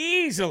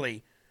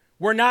easily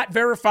were not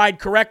verified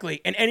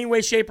correctly in any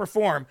way, shape, or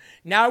form,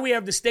 now we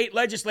have the state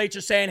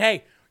legislature saying,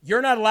 hey,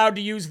 you're not allowed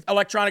to use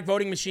electronic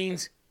voting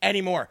machines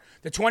anymore.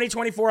 The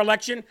 2024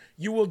 election,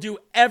 you will do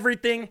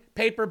everything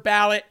paper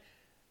ballot,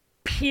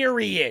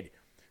 period.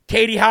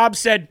 Katie Hobbs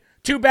said,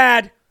 too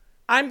bad,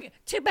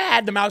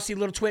 the mousy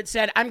little twit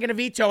said, I'm going to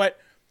veto it.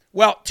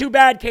 Well, too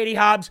bad, Katie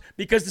Hobbs,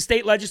 because the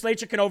state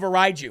legislature can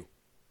override you.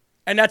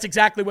 And that's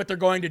exactly what they're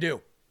going to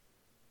do.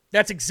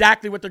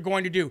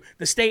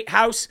 The state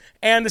House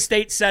and the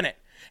state Senate.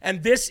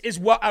 And this is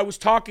what I was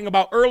talking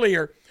about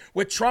earlier,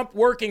 with Trump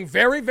working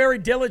very, very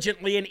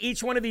diligently in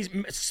each one of these,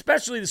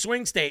 especially the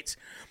swing states,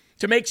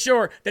 to make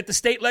sure that the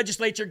state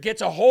legislature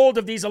gets a hold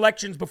of these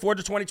elections before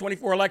the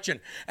 2024 election.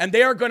 And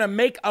they are going to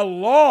make a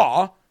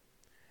law,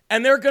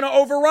 and they're going to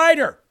override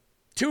her.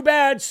 Too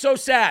bad, so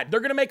sad. They're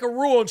going to make a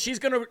rule, and she's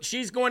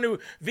going to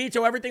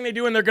veto everything they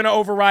do, and they're going to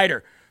override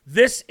her.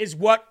 This is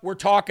what we're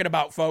talking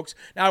about, folks.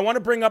 Now, I want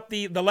to bring up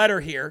the letter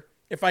here,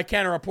 if I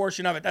can, or a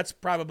portion of it. That's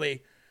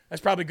probably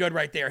good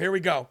right there. Here we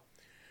go.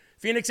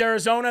 Phoenix,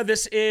 Arizona,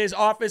 this is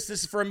office.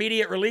 This is for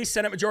immediate release.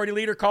 Senate Majority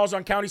Leader calls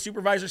on county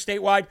supervisors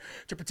statewide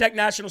to protect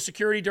national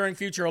security during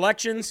future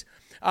elections.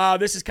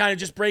 This is kind of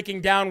just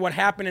breaking down what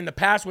happened in the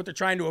past, what they're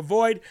trying to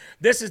avoid.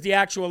 This is the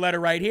actual letter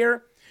right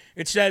here.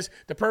 It says,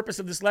 the purpose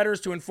of this letter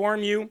is to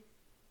inform you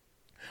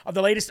of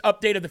the latest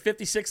update of the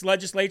 56th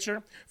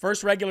legislature,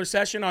 first regular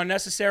session on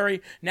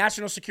necessary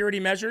national security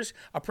measures.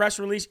 A press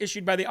release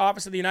issued by the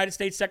Office of the United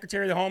States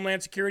Secretary of the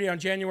Homeland Security on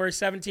January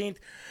 17th,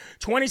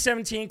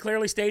 2017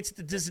 clearly states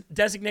that the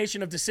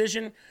designation of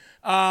decision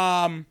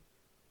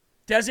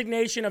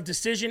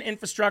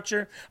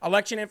infrastructure,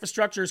 election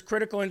infrastructure is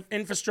critical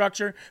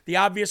infrastructure. The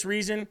obvious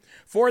reason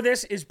for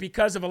this is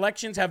because of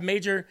elections have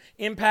major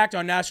impact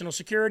on national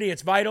security.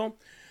 It's vital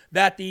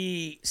that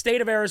the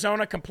state of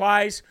Arizona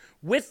complies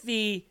with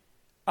the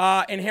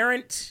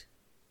inherent,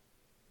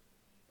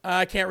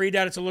 I can't read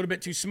that, it's a little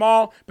bit too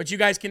small, but you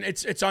guys can,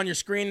 it's on your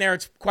screen there,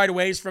 it's quite a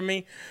ways from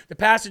me. The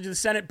passage of the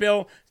Senate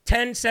Bill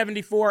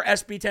 1074,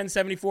 SB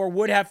 1074,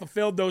 would have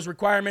fulfilled those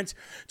requirements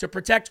to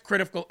protect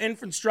critical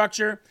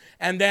infrastructure.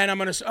 And then I'm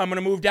gonna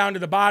move down to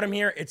the bottom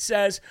here. It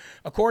says,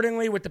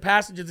 accordingly, with the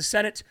passage of the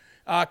Senate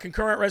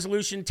concurrent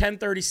resolution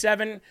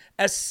 1037,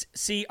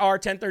 SCR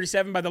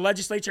 1037 by the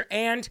legislature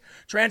and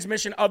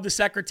transmission of the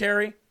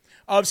Secretary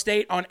of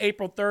State on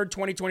April 3rd,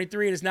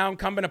 2023, it is now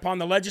incumbent upon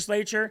the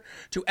legislature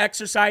to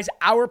exercise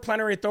our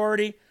plenary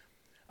authority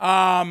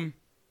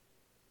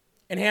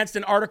enhanced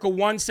in Article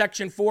 1,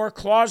 Section 4,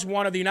 Clause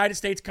 1 of the United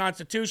States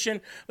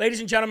Constitution. Ladies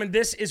and gentlemen,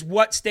 this is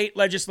what state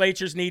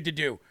legislatures need to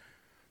do.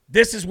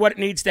 This is what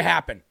needs to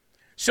happen.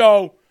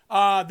 So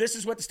this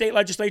is what the state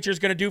legislature is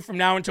going to do from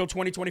now until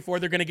 2024.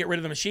 They're going to get rid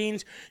of the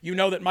machines. You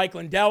know that Mike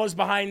Lindell is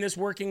behind this,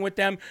 working with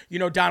them. You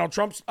know Donald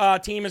Trump's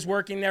team is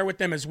working there with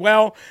them as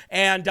well.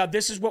 And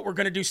this is what we're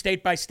going to do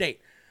state by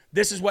state.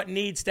 This is what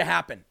needs to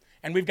happen.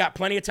 And we've got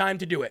plenty of time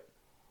to do it.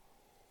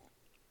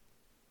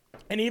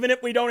 And even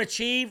if we don't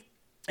achieve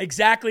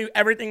exactly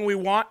everything we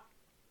want,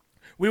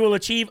 we will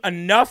achieve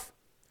enough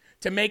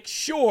to make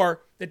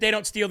sure that they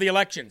don't steal the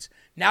elections.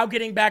 Now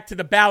getting back to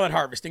the ballot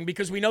harvesting,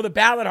 because we know the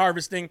ballot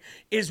harvesting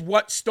is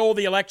what stole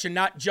the election,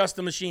 not just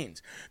the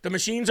machines. The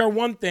machines are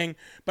one thing,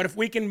 but if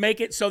we can make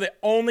it so that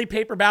only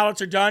paper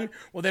ballots are done,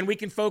 well, then we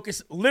can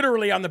focus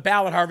literally on the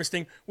ballot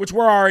harvesting, which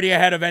we're already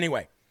ahead of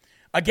anyway.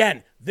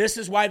 Again, this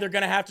is why they're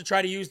going to have to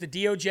try to use the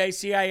DOJ,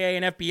 CIA,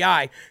 and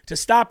FBI to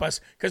stop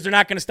us, because they're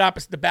not going to stop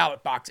us at the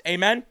ballot box.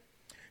 Amen?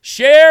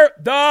 Share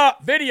the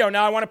video.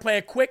 Now I want to play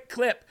a quick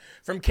clip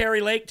from Kari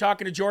Lake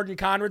talking to Jordan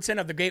Conradson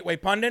of the Gateway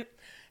Pundit.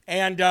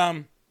 And,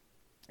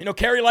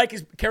 Kari Lake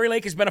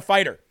has been a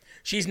fighter.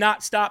 She's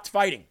not stopped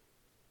fighting.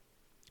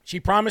 She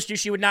promised you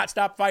she would not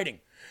stop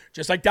fighting,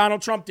 just like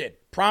Donald Trump did.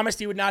 Promised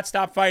he would not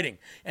stop fighting.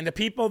 And the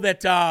people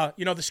that,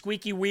 the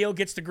squeaky wheel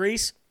gets the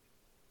grease,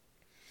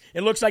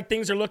 it looks like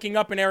things are looking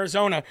up in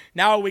Arizona.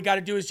 Now all we got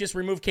to do is just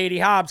remove Katie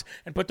Hobbs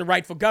and put the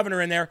rightful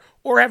governor in there,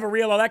 or have a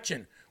real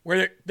election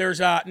where there's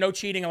no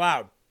cheating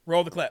allowed.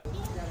 Roll the clip.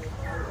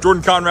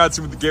 Jordan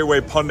Conradson with the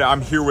Gateway Pundit. I'm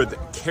here with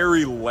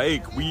Kari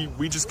Lake.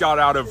 We just got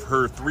out of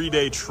her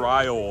 3-day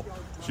trial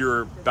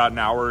here about an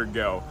hour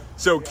ago.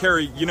 So,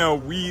 Kari,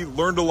 we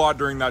learned a lot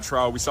during that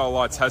trial. We saw a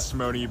lot of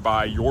testimony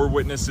by your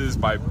witnesses,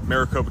 by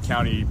Maricopa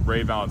County,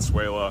 Ray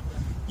Valenzuela.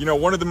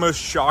 One of the most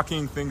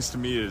shocking things to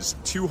me is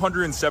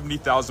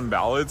 270,000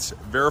 ballots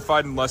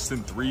verified in less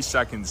than 3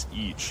 seconds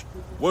each.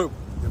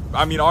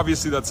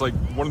 Obviously that's like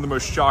one of the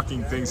most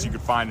shocking things you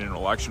could find in an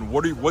election.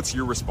 What's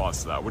your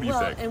response to that? What do you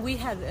think? And we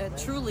had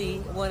truly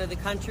one of the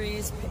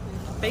country's,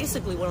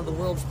 basically one of the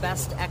world's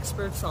best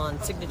experts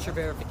on signature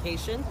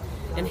verification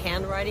and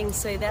handwriting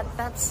say that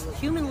that's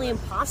humanly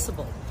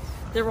impossible.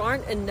 There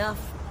aren't enough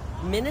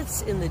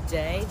minutes in the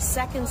day,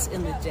 seconds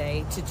in the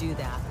day to do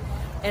that.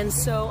 And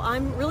so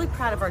I'm really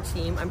proud of our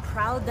team. I'm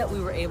proud that we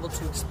were able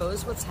to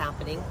expose what's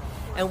happening.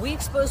 And we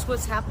exposed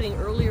what's happening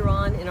earlier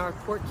on in our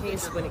court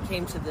case when it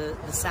came to the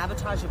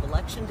sabotage of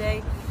Election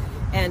Day.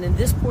 And in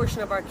this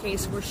portion of our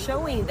case, we're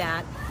showing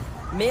that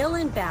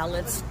mail-in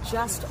ballots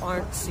just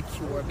aren't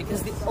secure,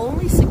 because the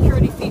only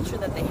security feature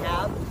that they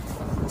have,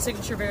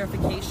 signature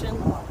verification,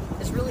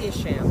 is really a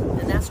sham.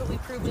 And that's what we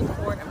proved in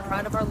court. I'm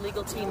proud of our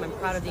legal team. I'm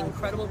proud of the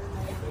incredible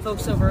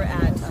folks over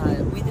at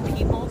We the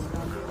People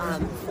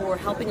for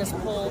helping us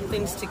pull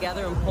things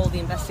together and pull the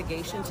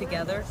investigation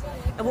together.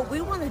 And what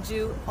we want to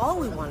do, all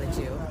we want to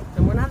do,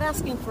 and we're not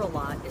asking for a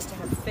lot, is to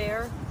have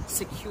fair,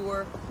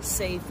 secure,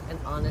 safe, and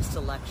honest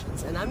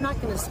elections. And I'm not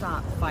going to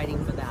stop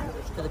fighting for that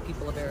for the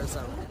people of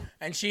Arizona.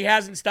 And she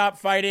hasn't stopped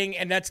fighting,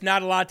 and that's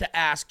not a lot to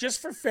ask. Just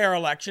for fair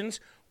elections.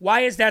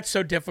 Why is that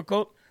so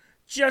difficult?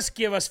 Just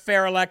give us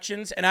fair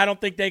elections, and I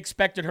don't think they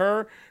expected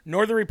her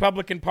nor the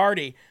Republican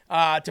Party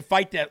to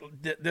fight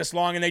this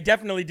long, and they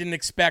definitely didn't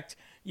expect,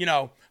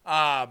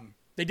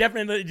 they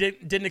definitely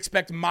didn't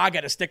expect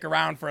MAGA to stick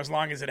around for as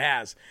long as it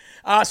has.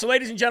 So,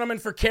 ladies and gentlemen,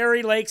 for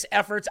Kari Lake's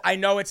efforts, I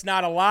know it's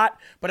not a lot,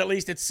 but at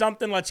least it's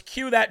something. Let's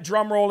cue that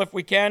drum roll if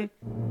we can.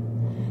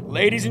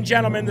 Ladies and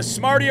gentlemen, the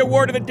Smarty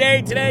Award of the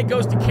day today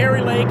goes to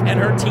Kari Lake and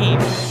her team.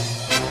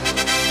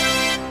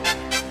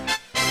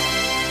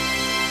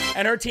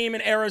 And her team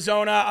in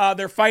Arizona,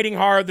 they're fighting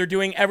hard. They're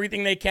doing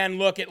everything they can.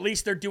 Look, at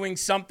least they're doing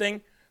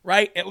something,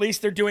 right? At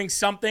least they're doing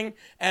something,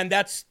 and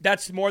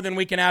that's more than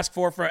we can ask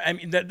for. I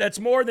mean, that's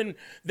more than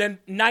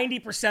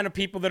 90% of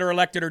people that are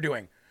elected are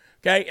doing.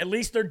 Okay, at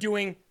least they're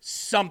doing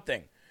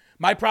something.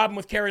 My problem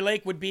with Kari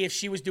Lake would be if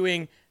she was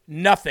doing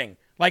nothing,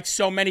 like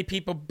so many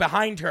people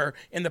behind her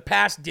in the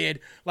past did,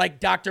 like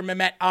Dr.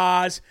 Mehmet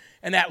Oz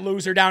and that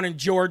loser down in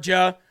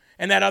Georgia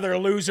and that other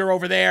loser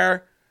over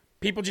there.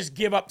 People just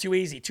give up too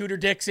easy. Tudor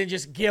Dixon,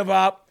 just give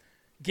up.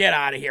 Get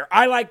out of here.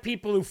 I like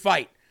people who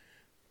fight.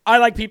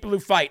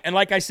 And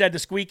like I said, the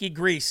squeaky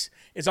grease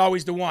is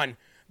always the one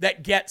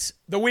that gets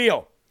the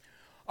wheel.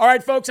 All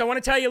right, folks, I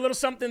want to tell you a little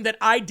something that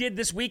I did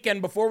this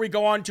weekend before we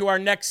go on to our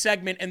next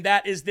segment, and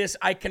that is this.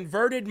 I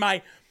converted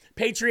my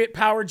Patriot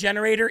Power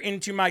generator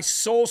into my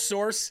sole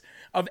source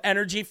of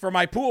energy for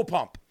my pool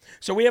pump.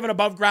 So we have an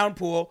above-ground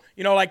pool,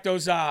 like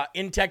those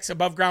Intex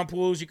above-ground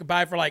pools you can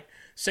buy for like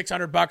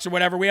 $600 or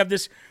whatever. We have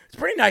this, it's a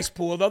pretty nice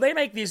pool, though. They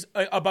make these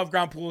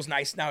above-ground pools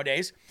nice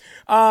nowadays.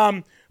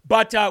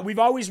 But we've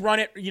always run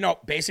it,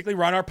 basically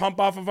run our pump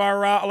off of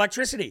our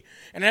electricity.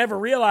 And I never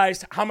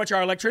realized how much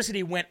our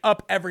electricity went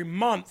up every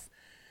month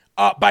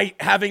by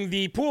having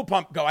the pool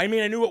pump go. I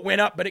mean, I knew it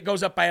went up, but it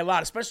goes up by a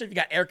lot, especially if you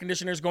got air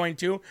conditioners going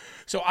too.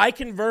 So I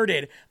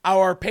converted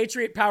our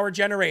Patriot Power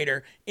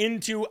generator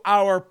into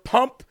our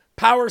pump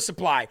power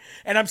supply.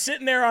 And I'm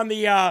sitting there on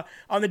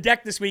the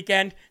deck this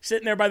weekend,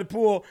 sitting there by the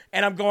pool,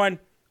 and I'm going,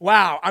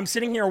 wow, I'm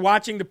sitting here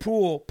watching the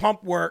pool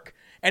pump work,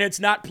 and it's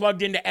not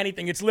plugged into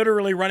anything. It's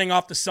literally running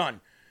off the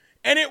sun.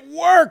 And it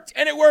worked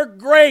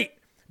great.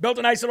 Built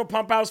a nice little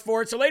pump house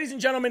for it. So, ladies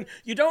and gentlemen,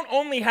 you don't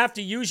only have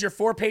to use your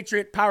 4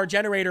 Patriot Power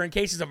generator in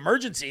cases of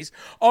emergencies,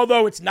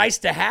 although it's nice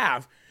to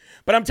have.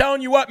 But I'm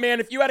telling you what,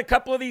 man, if you had a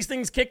couple of these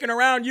things kicking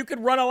around, you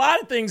could run a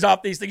lot of things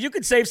off these things. You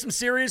could save some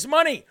serious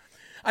money.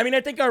 I mean,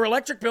 I think our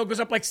electric bill goes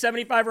up like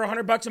 $75 or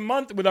 $100 a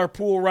month with our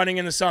pool running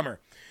in the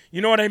summer.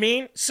 You know what I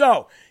mean?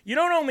 So you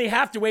don't only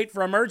have to wait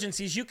for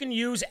emergencies. You can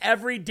use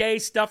everyday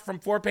stuff from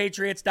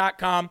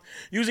 4patriots.com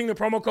using the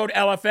promo code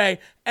LFA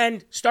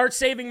and start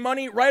saving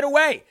money right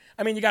away.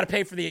 I mean, you got to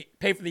pay for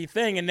the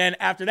thing, and then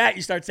after that,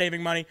 you start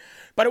saving money.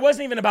 But it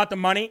wasn't even about the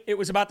money. It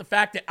was about the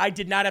fact that I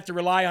did not have to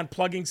rely on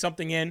plugging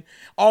something in.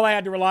 All I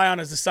had to rely on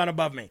is the sun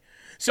above me.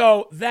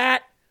 So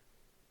that,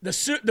 the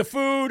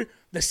food,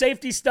 the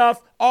safety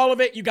stuff, all of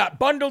it, you got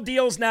bundle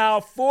deals now,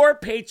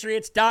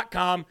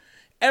 4patriots.com.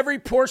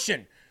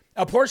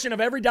 A portion of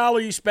every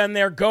dollar you spend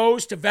there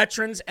goes to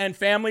veterans and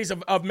families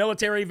of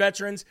military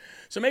veterans.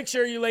 So make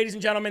sure, you ladies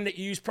and gentlemen, that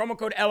you use promo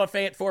code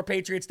LFA at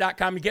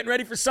 4patriots.com. You're getting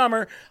ready for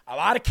summer. A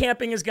lot of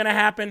camping is going to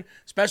happen,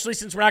 especially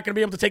since we're not going to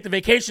be able to take the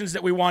vacations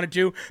that we wanted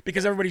to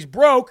because everybody's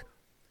broke.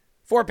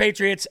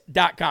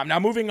 4patriots.com. Now,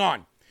 moving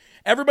on.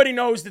 Everybody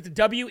knows that the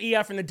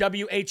WEF and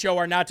the WHO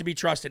are not to be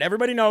trusted.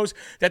 Everybody knows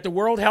that the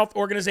World Health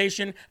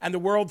Organization and the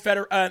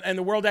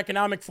World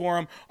Economic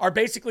Forum are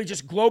basically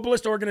just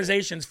globalist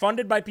organizations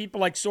funded by people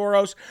like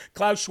Soros,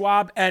 Klaus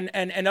Schwab, and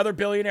other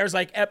billionaires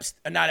like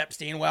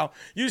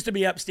used to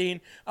be Epstein,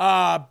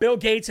 Bill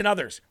Gates, and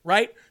others,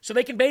 right? So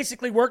they can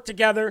basically work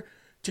together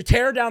to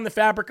tear down the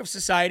fabric of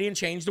society and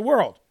change the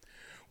world.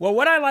 Well,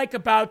 what I like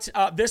about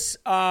this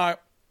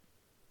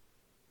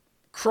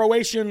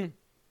Croatian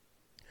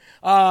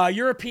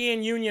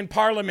European Union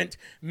Parliament,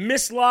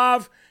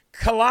 Mislav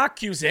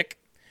Kalakuzic,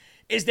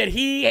 is that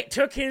he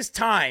took his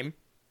time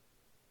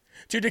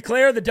to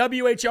declare the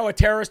WHO a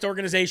terrorist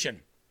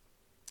organization.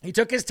 He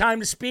took his time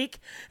to speak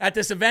at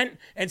this event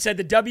and said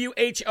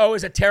the WHO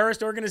is a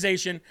terrorist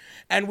organization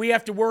and we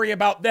have to worry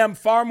about them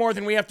far more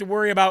than we have to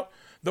worry about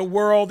the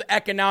World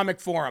Economic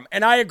Forum.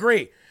 And I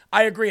agree,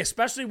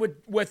 especially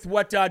with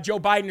what Joe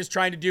Biden is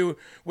trying to do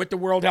with the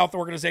World Health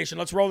Organization.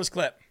 Let's roll this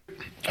clip.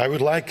 I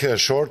would like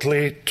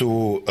shortly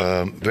to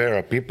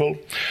warn people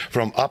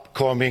from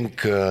upcoming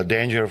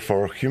danger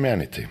for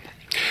humanity.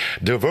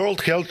 The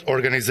World Health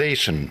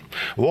Organization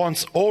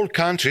wants all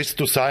countries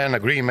to sign an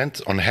agreement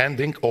on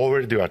handing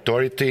over the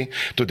authority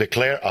to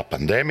declare a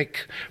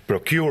pandemic,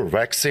 procure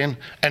vaccine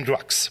and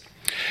drugs.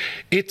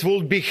 It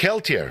would be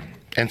healthier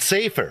and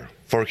safer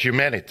for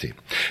humanity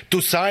to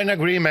sign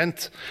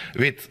agreement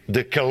with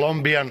the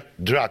Colombian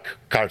drug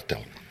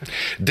cartel.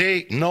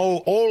 They know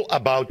all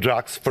about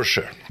drugs for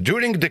sure.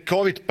 During the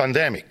COVID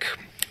pandemic,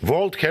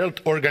 World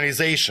Health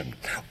Organization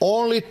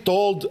only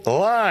told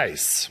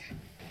lies.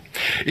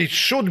 It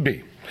should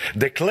be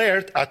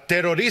declared a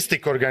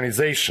terroristic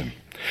organization.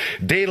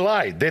 They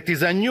lied. That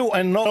is a new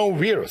and known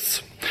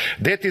virus.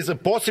 That is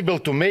possible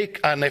to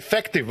make an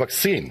effective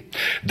vaccine.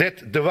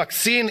 That the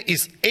vaccine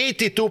is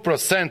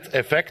 82%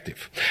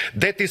 effective.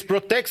 That it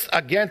protects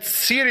against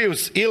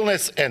serious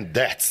illness and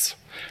deaths.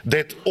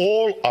 That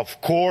all,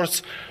 of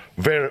course,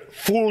 were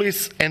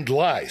foolish and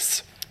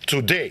lies.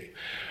 Today,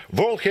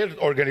 World Health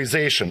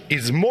Organization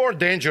is more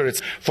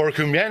dangerous for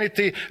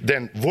humanity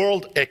than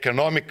World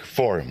Economic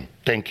Forum.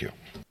 Thank you.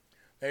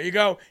 There you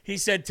go. He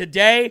said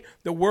today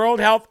the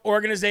World Health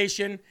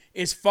Organization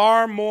is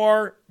far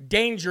more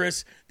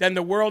dangerous than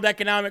the World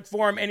Economic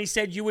Forum. And he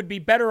said you would be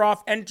better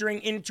off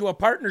entering into a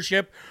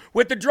partnership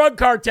with the drug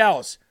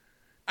cartels.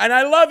 And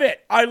I love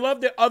it. I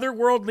love that other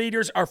world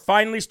leaders are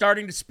finally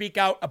starting to speak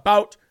out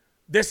about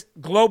this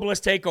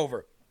globalist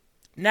takeover.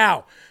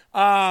 Now,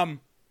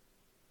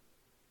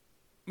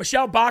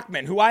 Michelle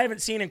Bachmann, who I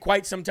haven't seen in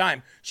quite some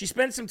time, she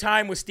spent some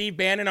time with Steve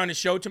Bannon on his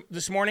show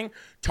this morning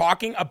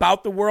talking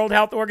about the World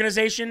Health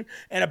Organization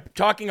and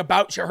talking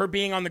about her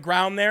being on the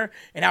ground there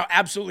and how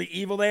absolutely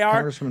evil they are.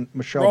 Congressman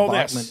Michelle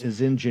Bachmann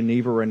is in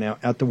Geneva right now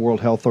at the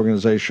World Health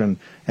Organization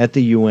at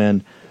the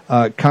UN.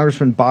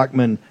 Congressman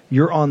Bachmann,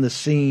 you're on the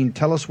scene.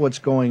 Tell us what's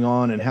going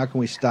on and how can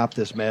we stop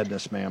this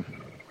madness, ma'am?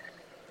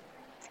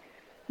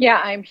 Yeah,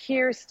 I'm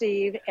here,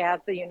 Steve,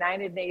 at the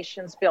United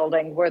Nations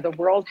building where the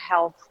World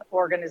Health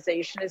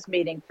Organization is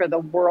meeting for the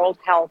World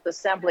Health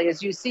Assembly.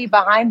 As you see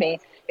behind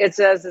me, it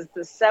says it's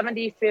the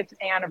 75th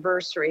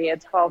anniversary.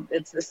 It's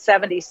the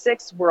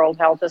 76th World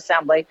Health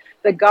Assembly,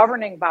 the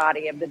governing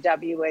body of the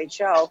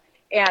WHO.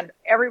 And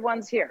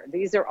everyone's here.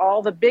 These are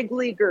all the big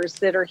leaguers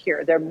that are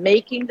here. They're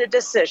making the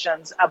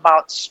decisions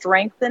about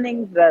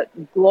strengthening the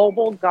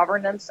global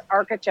governance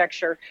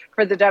architecture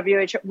for the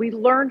WHO. We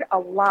learned a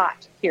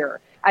lot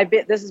here.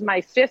 This is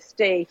my 5th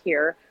day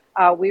here.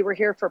 We were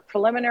here for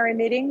preliminary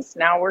meetings.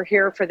 Now we're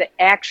here for the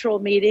actual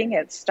meeting.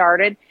 It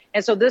started.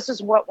 And so this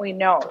is what we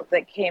know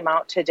that came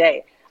out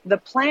today. The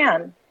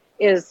plan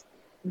is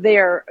they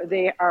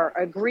are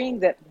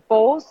agreeing that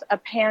both a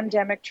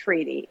pandemic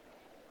treaty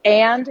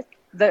and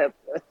the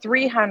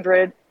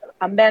 300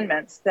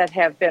 amendments that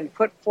have been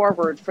put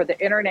forward for the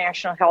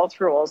international health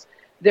rules,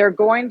 they're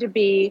going to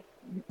be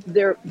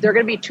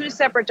 2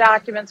 separate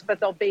documents, but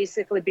they'll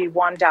basically be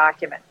one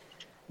document.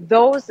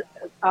 Those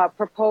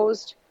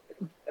proposed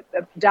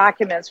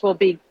documents will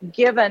be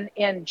given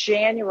in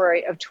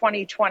January of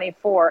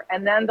 2024,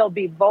 and then they'll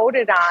be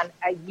voted on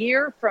a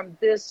year from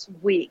this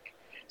week.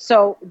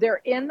 So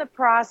they're in the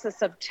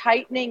process of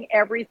tightening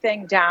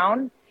everything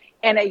down,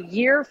 and a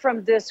year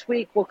from this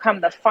week will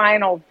come the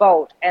final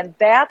vote. And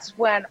that's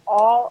when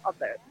all of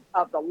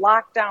the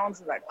lockdowns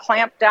and the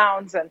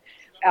clampdowns and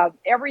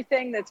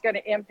everything that's going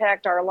to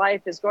impact our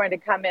life is going to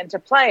come into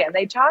play. And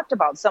they talked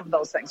about some of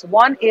those things.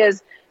 One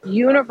is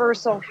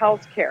universal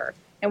health care.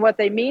 And what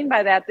they mean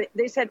by that,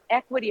 they said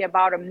equity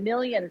about 1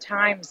 million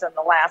times in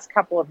the last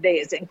couple of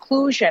days,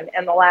 inclusion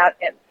in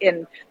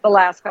the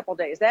last couple of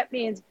days. That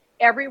means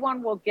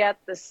everyone will get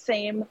the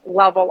same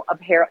level of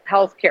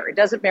health care. It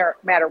doesn't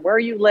matter where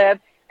you live.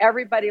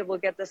 Everybody will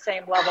get the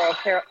same level of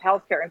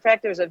health care. In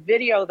fact, there's a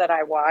video that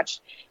I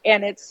watched,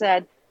 and it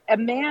said,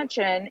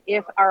 imagine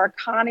if our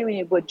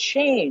economy would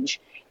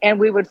change and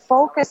we would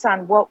focus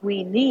on what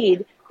we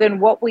need than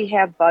what we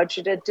have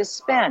budgeted to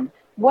spend.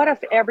 What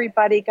if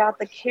everybody got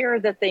the care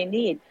that they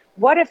need?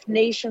 What if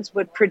nations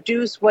would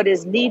produce what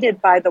is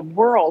needed by the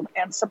world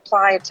and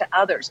supply it to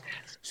others?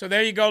 So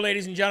there you go,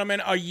 ladies and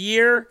gentlemen. A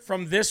year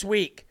from this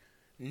week,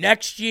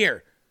 next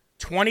year,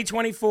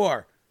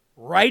 2024,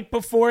 right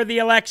before the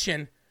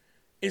election,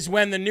 is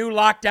when the new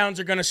lockdowns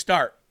are going to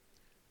start.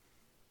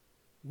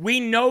 We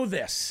know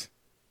this.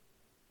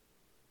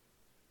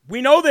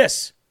 We know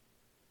this.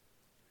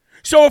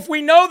 So if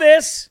we know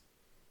this,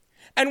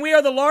 and we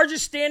are the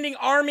largest standing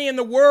army in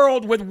the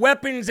world with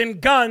weapons and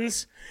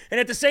guns, and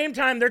at the same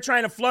time they're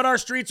trying to flood our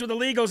streets with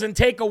illegals and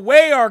take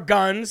away our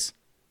guns,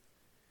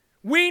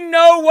 we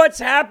know what's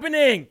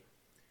happening.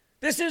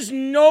 This is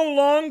no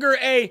longer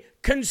a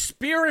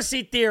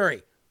conspiracy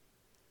theory.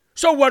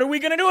 So what are we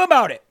going to do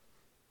about it?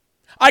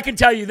 I can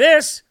tell you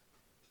this.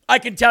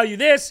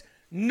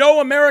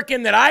 No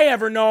American that I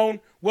ever known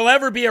will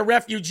ever be a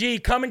refugee.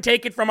 Come and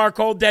take it from our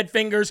cold, dead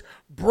fingers.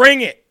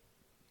 Bring it.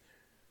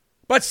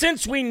 But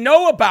since we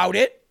know about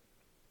it,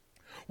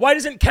 why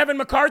doesn't Kevin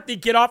McCarthy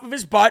get off of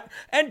his butt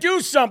and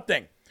do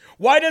something?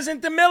 Why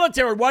doesn't the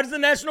military? Why does the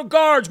National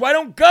Guards? Why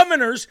don't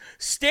governors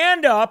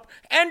stand up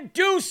and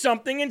do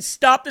something and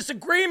stop this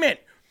agreement?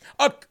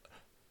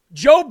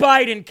 Joe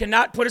Biden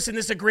cannot put us in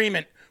this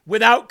agreement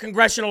without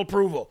congressional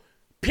approval.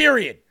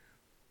 Period.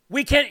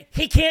 He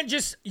can't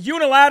just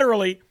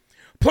unilaterally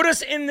put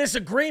us in this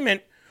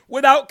agreement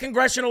without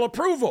congressional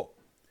approval.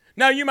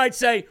 Now you might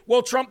say,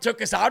 well, Trump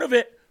took us out of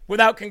it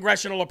without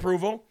congressional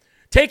approval.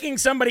 Taking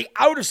somebody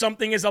out of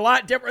something is a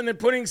lot different than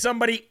putting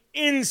somebody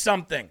in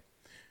something.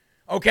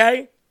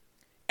 Okay?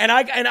 And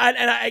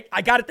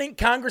I got to think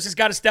Congress has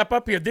got to step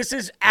up here. This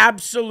is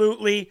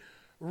absolutely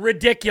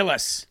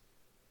ridiculous.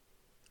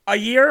 A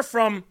year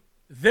from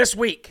this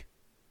week,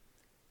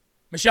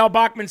 Michelle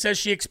Bachmann says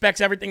she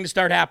expects everything to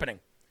start happening.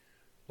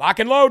 Lock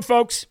and load,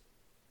 folks.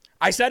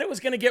 I said it was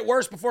going to get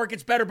worse before it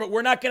gets better, but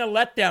we're not going to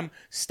let them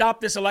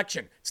stop this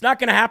election. It's not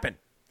going to happen.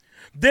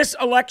 This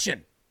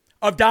election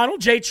of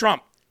Donald J.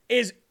 Trump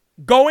is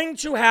going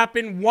to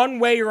happen one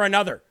way or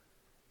another.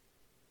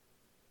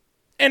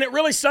 And it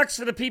really sucks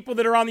for the people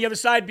that are on the other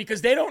side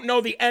because they don't know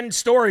the end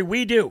story.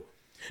 We do.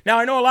 Now,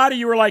 I know a lot of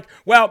you are like,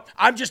 well,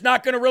 I'm just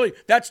not going to really,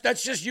 that's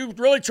just you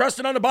really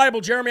trusting on the Bible,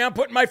 Jeremy. I'm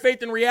putting my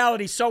faith in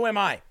reality. So am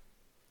I.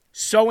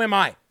 So am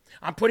I.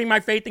 I'm putting my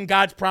faith in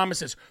God's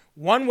promises.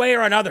 One way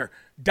or another,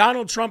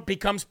 Donald Trump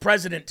becomes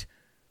president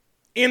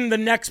in the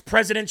next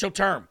presidential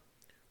term.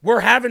 We're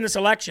having this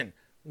election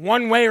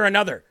one way or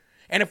another.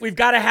 And if we've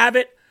got to have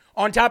it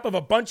on top of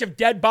a bunch of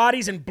dead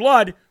bodies and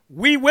blood,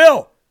 we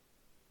will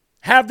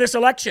have this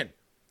election.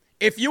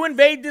 If you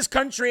invade this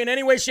country in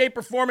any way, shape,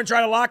 or form and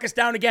try to lock us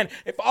down again,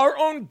 if our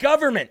own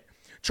government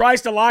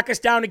tries to lock us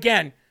down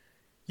again,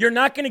 you're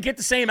not going to get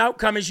the same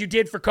outcome as you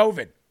did for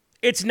COVID.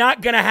 It's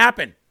not going to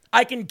happen.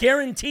 I can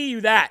guarantee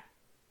you that.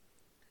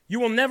 You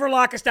will never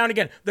lock us down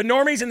again. The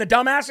normies and the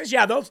dumbasses,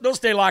 yeah, they'll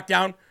stay locked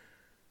down.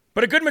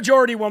 But a good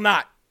majority will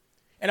not.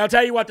 And I'll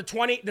tell you what,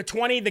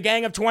 the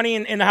gang of 20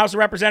 in the House of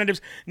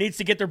Representatives needs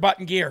to get their butt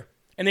in gear.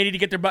 And they need to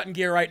get their butt in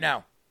gear right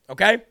now.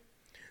 Okay?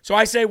 So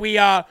I say we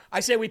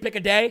pick a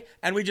day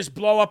and we just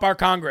blow up our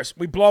Congress.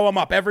 We blow them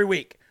up every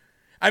week.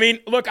 I mean,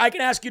 look, I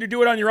can ask you to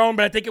do it on your own,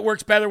 but I think it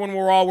works better when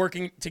we're all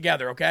working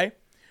together, okay?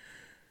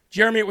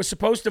 Jeremy, it was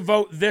supposed to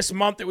vote this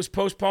month. It was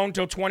postponed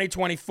till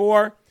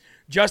 2024.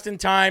 Just in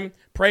time.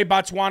 Pray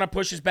Botswana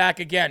pushes back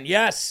again.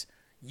 Yes,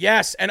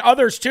 and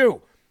others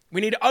too.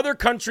 We need other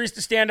countries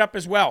to stand up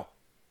as well.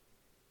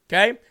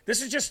 Okay?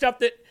 This is just stuff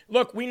that,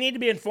 look, we need to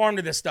be informed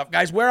of this stuff,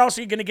 guys. Where else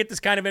are you going to get this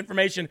kind of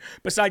information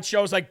besides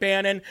shows like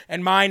Bannon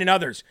and mine and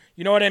others?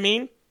 You know what I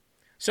mean?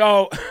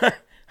 So,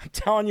 I'm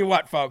telling you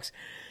what, folks.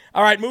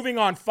 All right, moving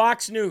on.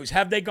 Fox News.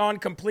 Have they gone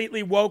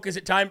completely woke? Is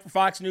it time for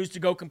Fox News to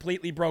go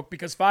completely broke?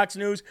 Because Fox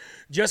News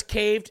just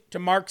caved to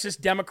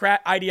Marxist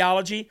Democrat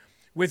ideology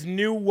with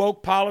new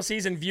woke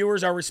policies, and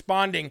viewers are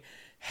responding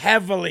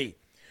heavily.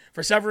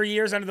 For several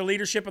years under the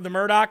leadership of the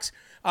Murdoch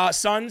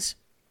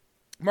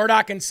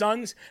and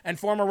Sons, and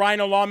former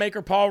Rhino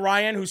lawmaker Paul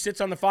Ryan, who sits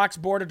on the Fox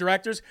board of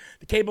directors,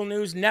 the cable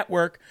news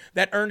network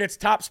that earned its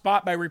top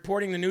spot by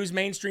reporting the news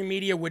mainstream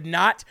media would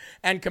not,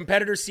 and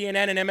competitors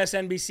CNN and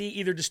MSNBC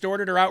either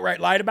distorted or outright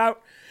lied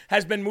about,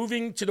 have been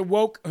moving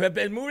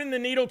the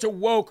needle to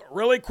woke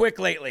really quick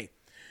lately.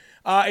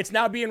 It's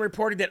now being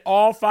reported that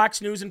all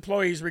Fox News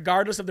employees,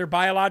 regardless of their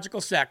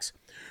biological sex,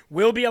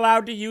 will be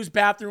allowed to use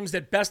bathrooms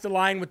that best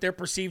align with their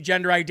perceived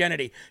gender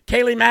identity.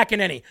 Kayleigh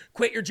McEnany,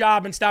 quit your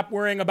job and stop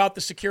worrying about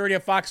the security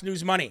of Fox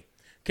News money.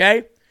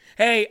 Okay?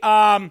 Hey,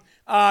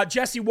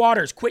 Jesse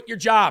Waters, quit your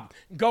job.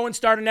 Go and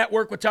start a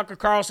network with Tucker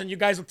Carlson. You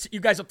guys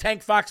will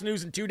tank Fox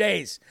News in 2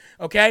 days.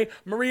 Okay?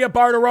 Maria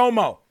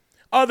Bartiromo.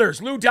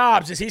 Others. Lou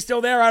Dobbs. Is he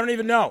still there? I don't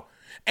even know.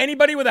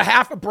 Anybody with a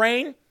half a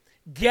brain,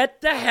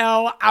 get the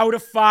hell out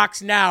of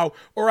Fox now,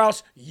 or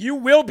else you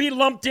will be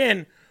lumped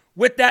in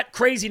with that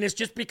craziness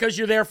just because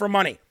you're there for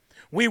money.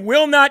 We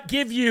will not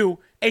give you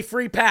a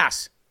free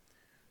pass.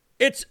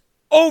 It's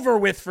over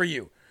with for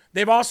you.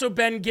 They've also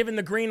been given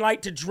the green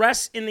light to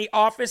dress in the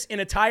office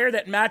in attire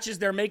that matches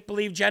their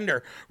make-believe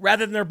gender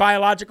rather than their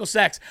biological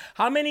sex.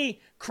 How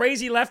many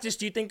crazy leftists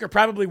do you think are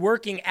probably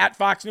working at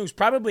Fox News?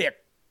 Probably a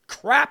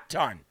crap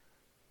ton.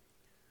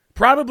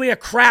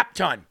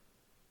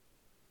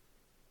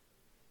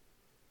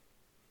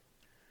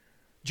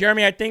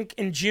 Jeremy, I think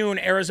in June,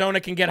 Arizona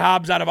can get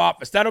Hobbs out of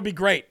office. That'll be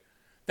great.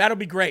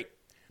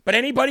 But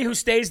anybody who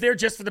stays there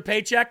just for the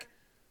paycheck,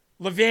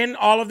 Levin,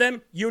 all of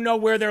them, you know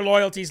where their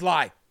loyalties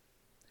lie.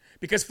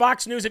 Because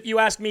Fox News, if you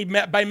ask me,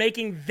 by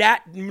making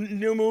that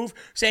new move,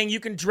 saying you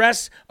can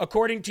dress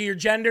according to your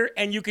gender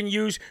and you can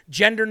use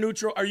gender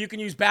neutral, or you can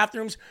use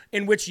bathrooms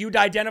in which you'd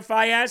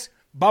identify as,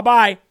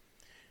 bye-bye.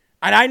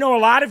 And I know a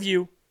lot of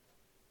you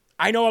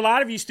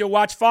still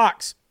watch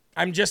Fox.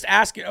 I'm just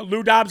asking.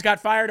 Lou Dobbs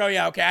got fired? Oh,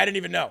 yeah, okay. I don't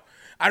even know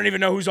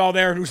who's all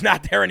there and who's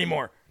not there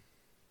anymore.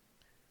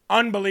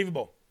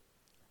 Unbelievable.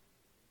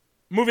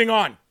 Moving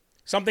on.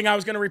 Something I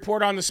was going to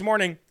report on this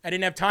morning, I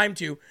didn't have time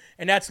to,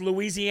 and that's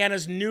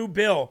Louisiana's new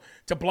bill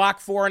to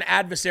block foreign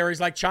adversaries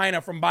like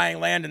China from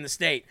buying land in the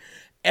state.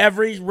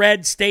 Every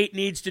red state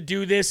needs to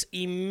do this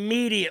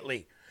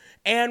immediately.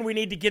 And we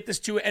need to get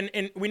this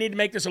and we need to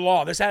make this a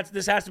law. This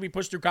has to be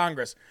pushed through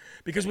Congress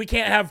because we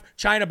can't have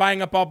China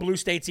buying up all blue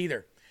states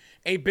either.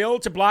 A bill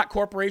to block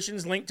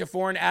corporations linked to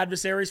foreign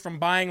adversaries from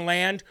buying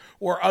land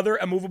or other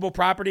immovable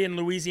property in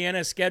Louisiana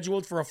is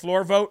scheduled for a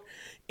floor vote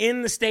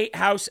in the State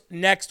House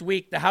next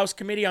week. The House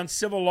Committee on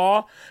Civil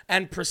Law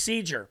and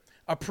Procedure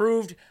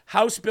approved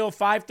House Bill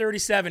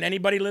 537.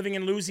 Anybody living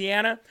in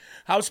Louisiana?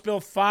 House Bill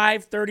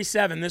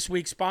 537 this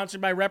week,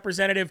 sponsored by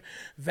Representative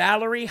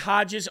Valerie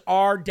Hodges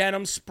R.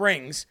 Denham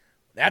Springs.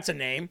 That's a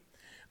name.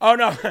 Oh,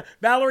 no,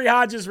 Valerie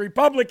Hodges,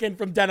 Republican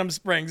from Denham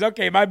Springs.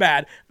 Okay, my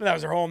bad. But that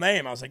was her whole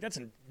name. I was like, that's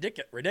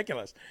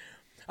ridiculous.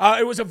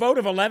 It was a vote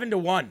of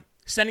 11-1,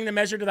 sending the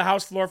measure to the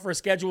House floor for a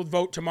scheduled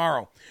vote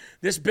tomorrow.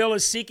 This bill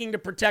is seeking to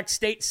protect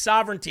state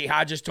sovereignty,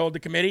 Hodges told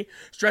the committee,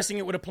 stressing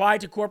it would apply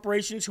to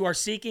corporations who are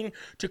seeking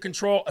to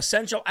control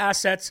essential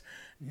assets,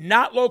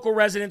 not local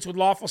residents with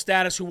lawful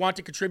status who want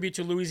to contribute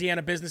to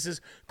Louisiana businesses,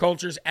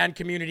 cultures, and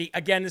community.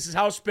 Again, this is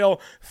House Bill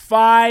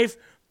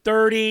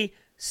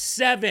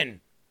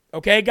 537.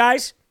 Okay,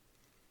 guys?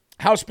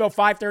 House Bill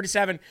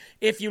 537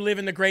 if you live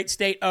in the great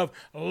state of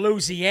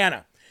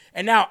Louisiana.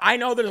 And now I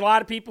know there's a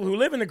lot of people who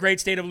live in the great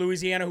state of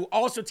Louisiana who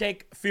also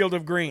take Field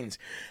of Greens.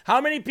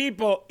 How many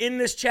people in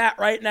this chat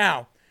right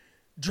now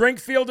drink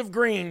Field of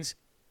Greens,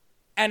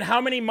 and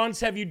how many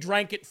months have you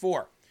drank it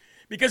for?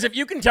 Because if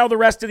you can tell the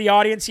rest of the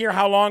audience here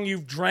how long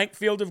you've drank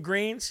Field of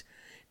Greens,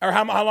 or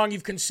how long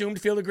you've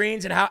consumed Field of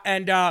Greens, and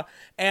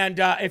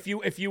if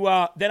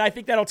you then I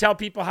think that'll tell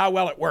people how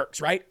well it works,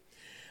 right?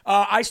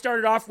 I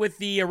started off with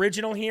the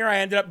original here. I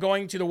ended up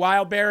going to the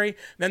wild berry,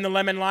 then the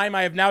lemon lime.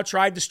 I have now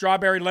tried the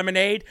strawberry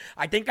lemonade.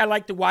 I think I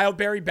like the wild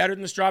berry better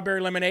than the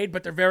strawberry lemonade,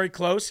 but they're very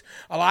close.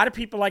 A lot of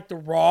people like the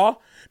raw,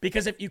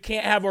 because if you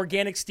can't have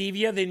organic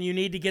stevia, then you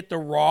need to get the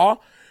raw.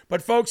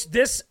 But folks,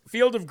 this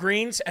Field of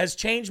Greens has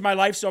changed my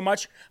life so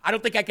much, I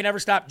don't think I can ever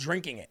stop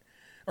drinking it.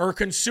 Or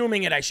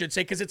consuming it, I should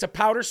say, because it's a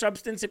powder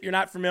substance if you're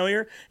not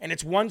familiar, and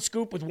it's 1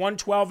 scoop with 1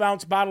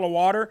 12-ounce bottle of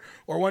water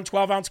or 1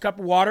 12-ounce cup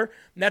of water,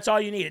 and that's all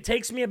you need. It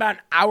takes me about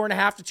an hour and a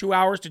half to 2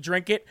 hours to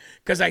drink it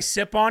because I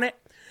sip on it.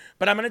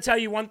 But I'm going to tell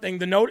you one thing.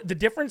 The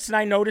difference that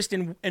I noticed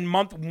in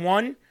month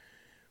 1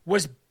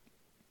 was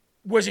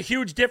a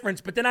huge difference,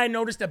 but then I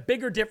noticed a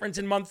bigger difference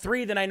in month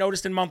 3 than I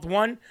noticed in month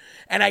 1,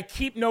 and I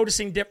keep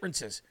noticing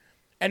differences.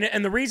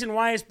 And the reason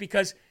why is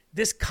because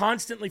this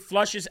constantly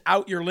flushes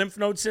out your lymph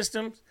node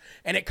systems,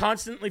 and it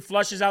constantly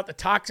flushes out the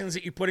toxins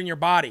that you put in your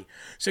body.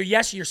 So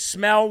yes, your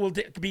smell will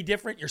be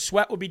different, your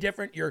sweat will be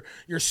different, your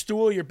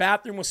stool, your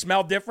bathroom will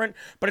smell different,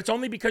 but it's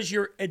only because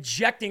you're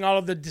ejecting all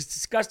of the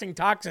disgusting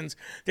toxins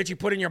that you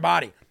put in your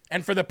body.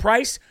 And for the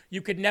price,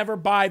 you could never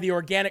buy the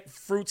organic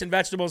fruits and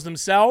vegetables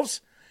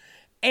themselves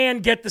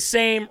and get the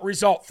same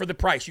result for the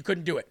price. You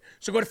couldn't do it.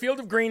 So go to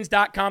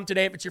fieldofgreens.com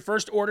today. If it's your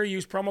first order,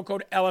 use promo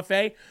code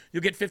LFA.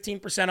 You'll get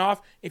 15%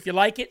 off. If you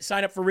like it,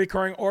 sign up for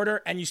recurring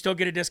order, and you still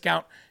get a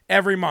discount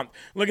every month.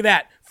 Look at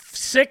that.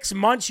 6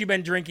 months you've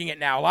been drinking it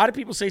now. A lot of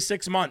people say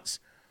 6 months.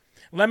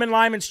 Lemon,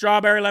 lime, and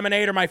strawberry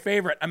lemonade are my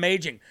favorite.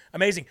 Amazing.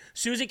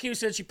 Susie Q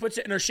says she puts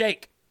it in her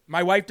shake.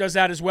 My wife does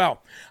that as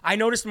well. I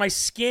noticed my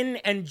skin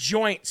and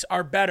joints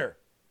are better.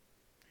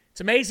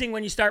 It's amazing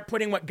when you start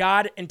putting what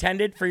God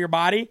intended for your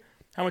body,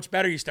 how much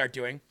better you start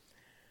doing.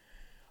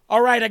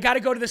 All right, I got to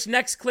go to this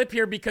next clip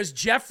here because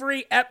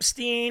Jeffrey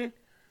Epstein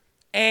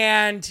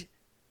and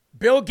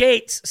Bill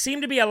Gates seem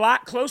to be a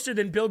lot closer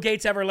than Bill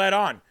Gates ever let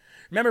on.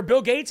 Remember,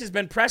 Bill Gates has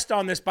been pressed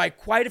on this by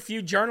quite a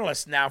few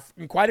journalists now,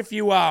 and quite a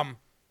few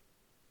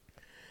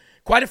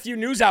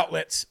news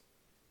outlets.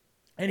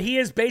 And he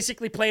has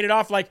basically played it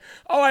off like,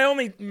 oh, I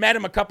only met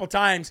him a couple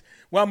times.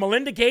 Well,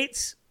 Melinda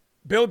Gates,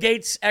 Bill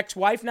Gates'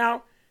 ex-wife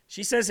now,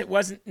 she says it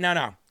wasn't,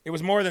 no, it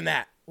was more than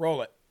that.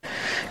 Roll it.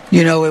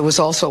 You know, it was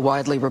also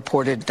widely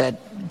reported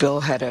that Bill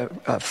had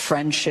a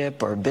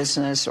friendship or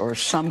business or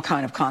some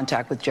kind of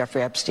contact with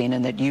Jeffrey Epstein,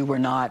 and that you were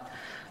not,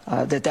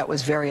 that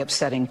was very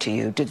upsetting to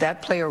you. Did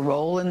that play a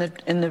role in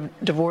the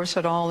divorce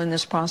at all in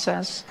this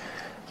process?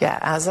 Yeah,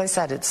 as I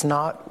said, it's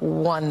not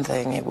one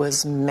thing, it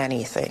was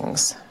many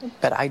things.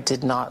 But I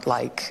did not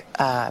like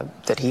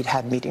that he'd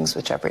had meetings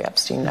with Jeffrey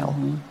Epstein, no.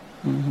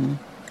 Mm-hmm. Mm-hmm.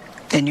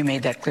 And you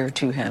made that clear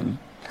to him?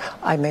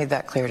 I made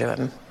that clear to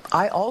him.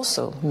 I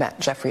also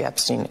met Jeffrey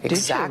Epstein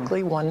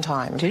exactly one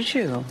time. Did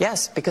you?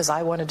 Yes, because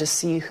I wanted to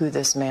see who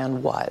this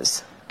man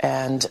was.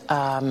 And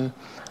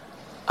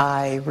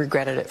I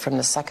regretted it from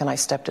the second I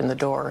stepped in the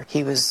door.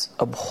 He was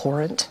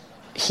abhorrent.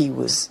 He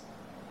was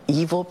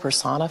evil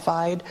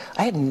personified.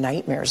 I had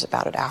nightmares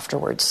about it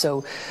afterwards.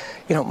 So,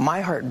 you know,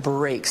 my heart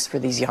breaks for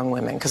these young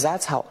women because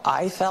that's how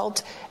I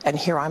felt. And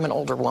here I'm an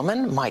older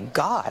woman. My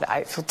God,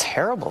 I feel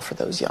terrible for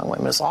those young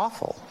women. It's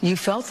awful. You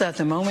felt that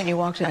the moment you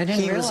walked in? I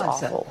didn't realize that. He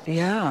was awful. That.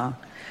 Yeah.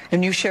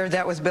 And you shared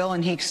that with Bill,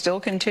 and he still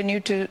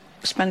continued to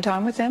spend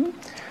time with him?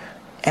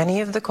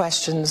 Any of the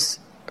questions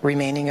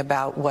remaining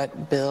about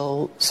what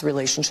Bill's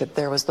relationship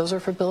there was, those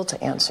are for Bill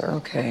to answer.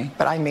 Okay.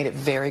 But I made it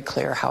very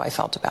clear how I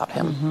felt about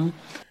him. Mm-hmm.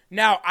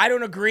 Now, I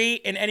don't agree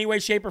in any way,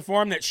 shape, or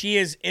form that she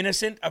is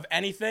innocent of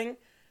anything,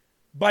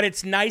 but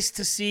it's nice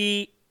to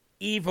see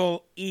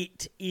evil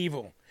eat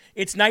evil.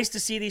 It's nice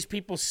to see these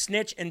people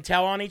snitch and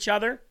tell on each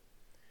other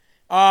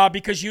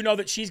because you know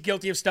that she's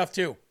guilty of stuff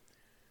too.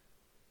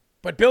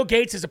 But Bill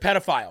Gates is a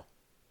pedophile.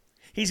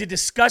 He's a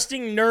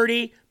disgusting,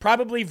 nerdy,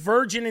 probably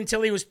virgin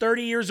until he was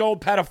 30 years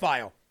old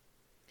pedophile.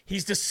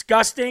 He's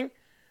disgusting,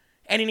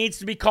 and he needs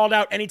to be called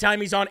out anytime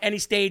he's on any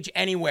stage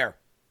anywhere.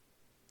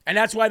 And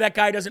that's why that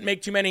guy doesn't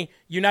make too many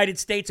United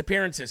States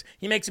appearances.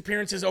 He makes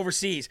appearances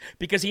overseas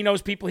because he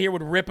knows people here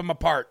would rip him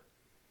apart.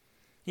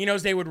 He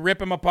knows they would rip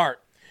him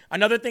apart.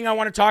 Another thing I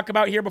want to talk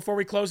about here before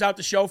we close out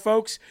the show,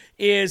 folks,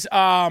 is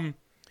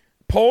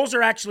polls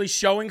are actually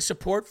showing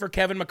support for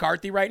Kevin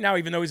McCarthy right now,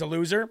 even though he's a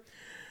loser.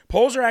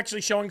 Polls are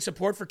actually showing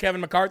support for Kevin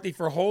McCarthy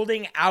for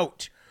holding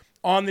out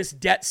on this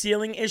debt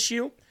ceiling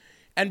issue.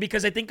 And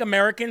because I think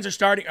Americans are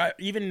starting,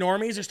 even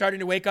normies are starting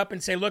to wake up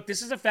and say, look,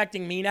 this is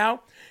affecting me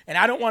now, and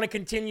I don't want to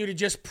continue to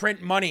just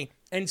print money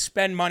and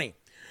spend money.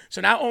 So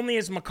not only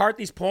is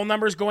McCarthy's poll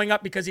numbers going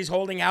up because he's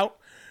holding out,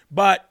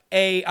 but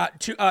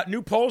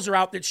new polls are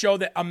out that show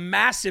that a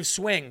massive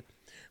swing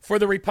for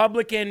the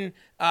Republican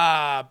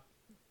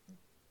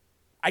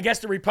I guess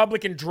the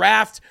Republican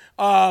draft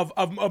of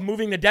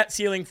moving the debt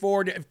ceiling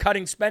forward, of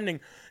cutting spending,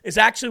 is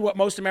actually what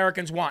most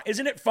Americans want.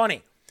 Isn't it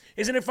funny?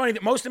 Isn't it funny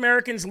that most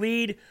Americans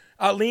lean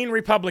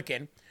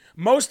Republican,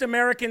 most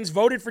Americans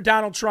voted for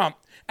Donald Trump,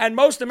 and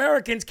most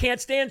Americans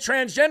can't stand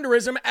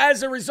transgenderism?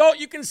 As a result,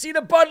 you can see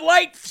the Bud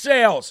Light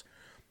sales.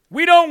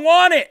 We don't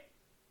want it.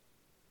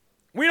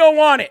 We don't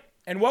want it.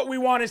 And what we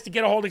want is to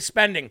get a hold of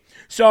spending.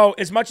 So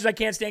as much as I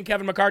can't stand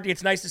Kevin McCarthy,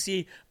 it's nice to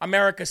see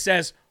America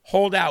says,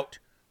 hold out,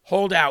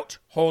 hold out,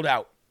 hold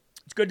out.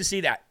 It's good to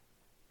see that.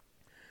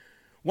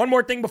 One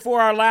more thing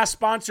before our last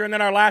sponsor and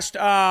then our last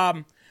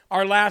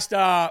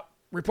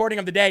reporting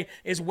of the day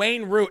is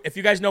Wayne Root. If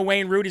you guys know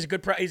Wayne Root, he's a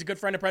good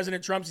friend of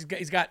President Trump's.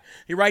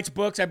 He writes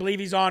books. I believe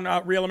he's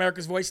on Real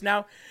America's Voice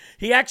now.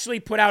 He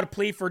actually put out a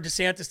plea for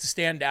DeSantis to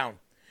stand down.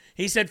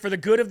 He said for the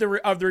good of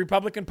the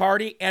Republican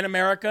Party and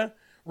America,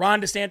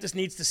 Ron DeSantis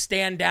needs to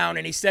stand down,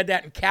 and he said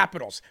that in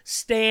capitals.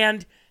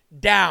 Stand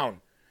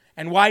down.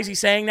 And why is he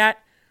saying that?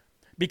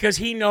 Because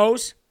he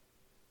knows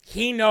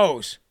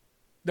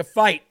the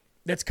fight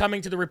that's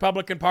coming to the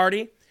Republican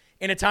Party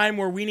in a time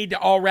where we need to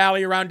all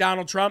rally around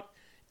Donald Trump,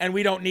 and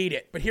we don't need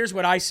it. But here's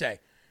what I say.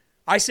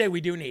 I say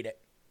we do need it.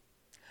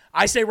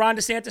 I say Ron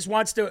DeSantis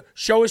wants to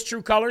show his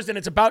true colors, and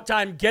it's about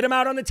time. Get him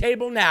out on the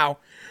table now.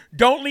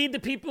 Don't lead the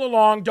people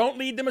along. Don't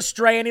lead them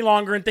astray any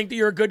longer and think that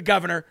you're a good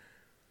governor.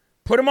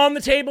 Put him on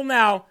the table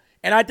now,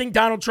 and I think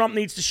Donald Trump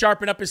needs to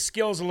sharpen up his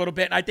skills a little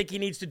bit, and I think he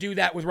needs to do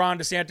that with Ron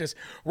DeSantis.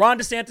 Ron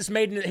DeSantis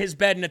made his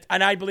bed,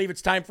 and I believe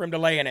it's time for him to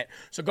lay in it.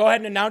 So go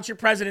ahead and announce your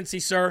presidency,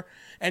 sir,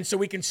 and so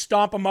we can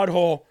stomp a mud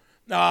hole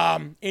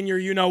in your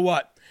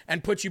you-know-what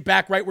and put you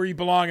back right where you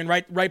belong and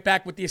right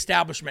back with the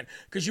establishment,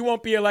 because you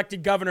won't be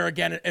elected governor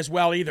again as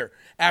well either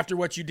after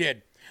what you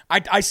did.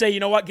 I say, you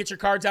know what? Get your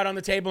cards out on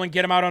the table and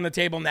get them out on the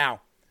table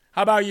now.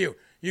 How about you?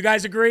 You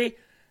guys agree?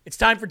 It's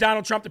time for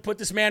Donald Trump to put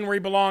this man where he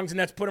belongs, and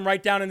that's put him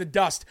right down in the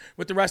dust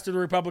with the rest of the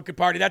Republican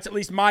Party. That's at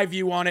least my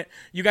view on it.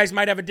 You guys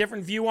might have a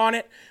different view on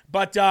it,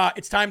 but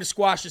it's time to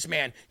squash this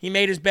man. He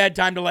made his bed,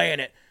 time to lay in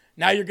it.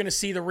 Now you're going to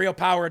see the real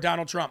power of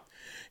Donald Trump.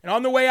 And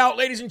on the way out,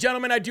 ladies and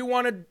gentlemen, I do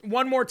want to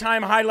one more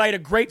time highlight a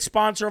great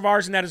sponsor of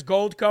ours, and that is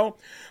Goldco.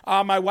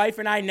 My wife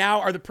and I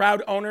now are the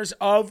proud owners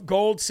of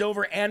gold,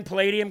 silver, and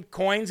palladium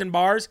coins and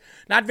bars.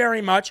 Not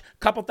very much, a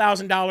couple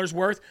 $1,000s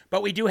worth,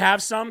 but we do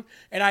have some.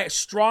 And I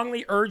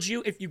strongly urge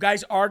you, if you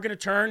guys are going to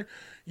turn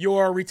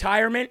your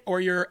retirement or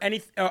your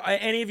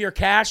any of your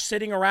cash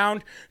sitting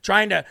around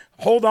trying to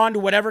hold on to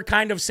whatever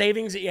kind of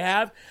savings that you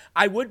have,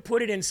 I would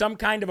put it in some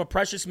kind of a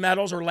precious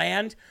metals or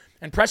land.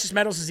 And precious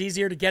metals is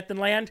easier to get than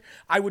land.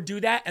 I would do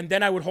that, and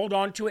then I would hold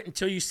on to it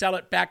until you sell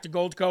it back to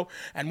Goldco.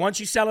 And once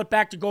you sell it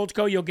back to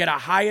Goldco, you'll get a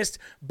highest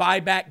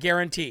buyback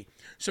guarantee.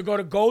 So go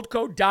to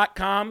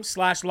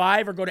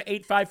goldco.com/live or go to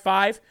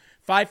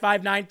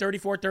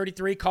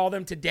 855-559-3433. Call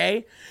them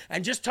today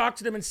and just talk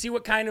to them and see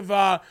what kind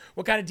of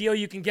deal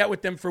you can get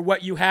with them for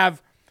what you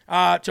have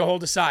to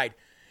hold aside.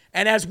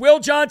 And as Will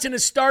Johnson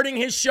is starting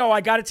his show, I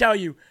got to tell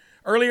you,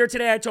 earlier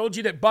today I told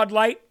you that Bud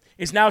Light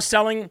is now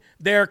selling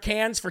their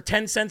cans for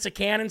 10 cents a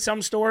can in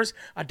some stores,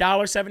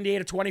 $1.78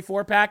 a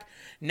 24-pack.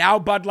 Now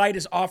Bud Light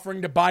is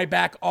offering to buy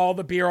back all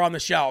the beer on the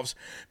shelves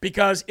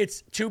because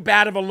it's too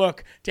bad of a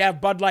look to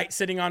have Bud Light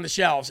sitting on the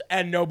shelves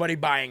and nobody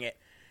buying it.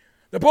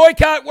 The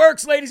boycott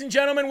works, ladies and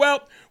gentlemen.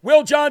 Well,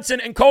 Will Johnson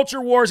and Culture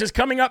Wars is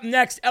coming up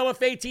next.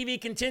 LFA TV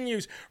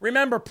continues.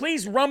 Remember,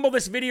 please rumble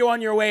this video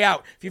on your way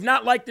out. If you've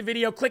not liked the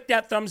video, click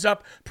that thumbs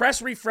up.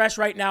 Press refresh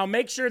right now.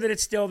 Make sure that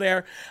it's still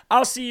there.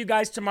 I'll see you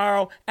guys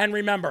tomorrow. And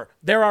remember,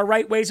 there are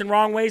right ways and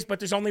wrong ways, but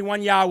there's only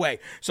one Yahweh.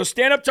 So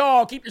stand up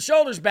tall, keep your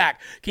shoulders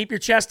back, keep your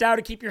chest out,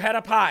 and keep your head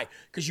up high,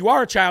 because you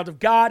are a child of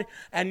God,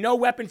 and no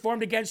weapon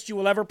formed against you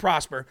will ever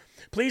prosper.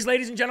 Please,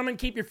 ladies and gentlemen,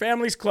 keep your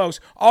families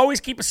close. Always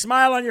keep a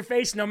smile on your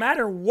face no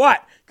matter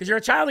what, because you're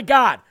a child of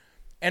God.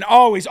 And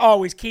always,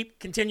 always keep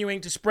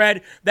continuing to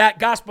spread that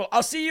gospel.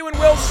 I'll see you in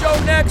Will's show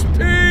next.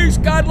 Peace.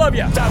 God love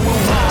you.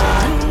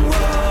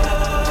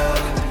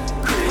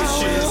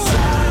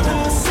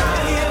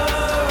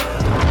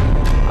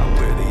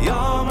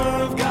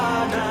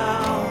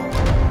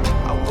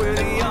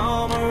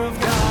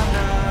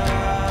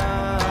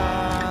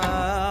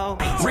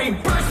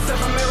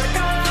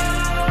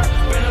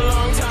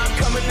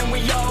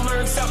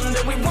 Something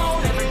that we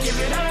won't ever give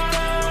it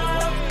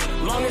up.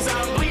 Long as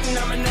I'm bleeding,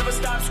 I'ma never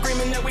stop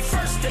screaming that we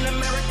first in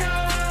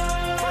America.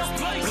 First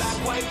place.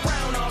 Black, white,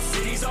 brown, all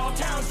cities, all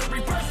towns, the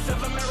rebirth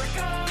of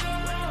America.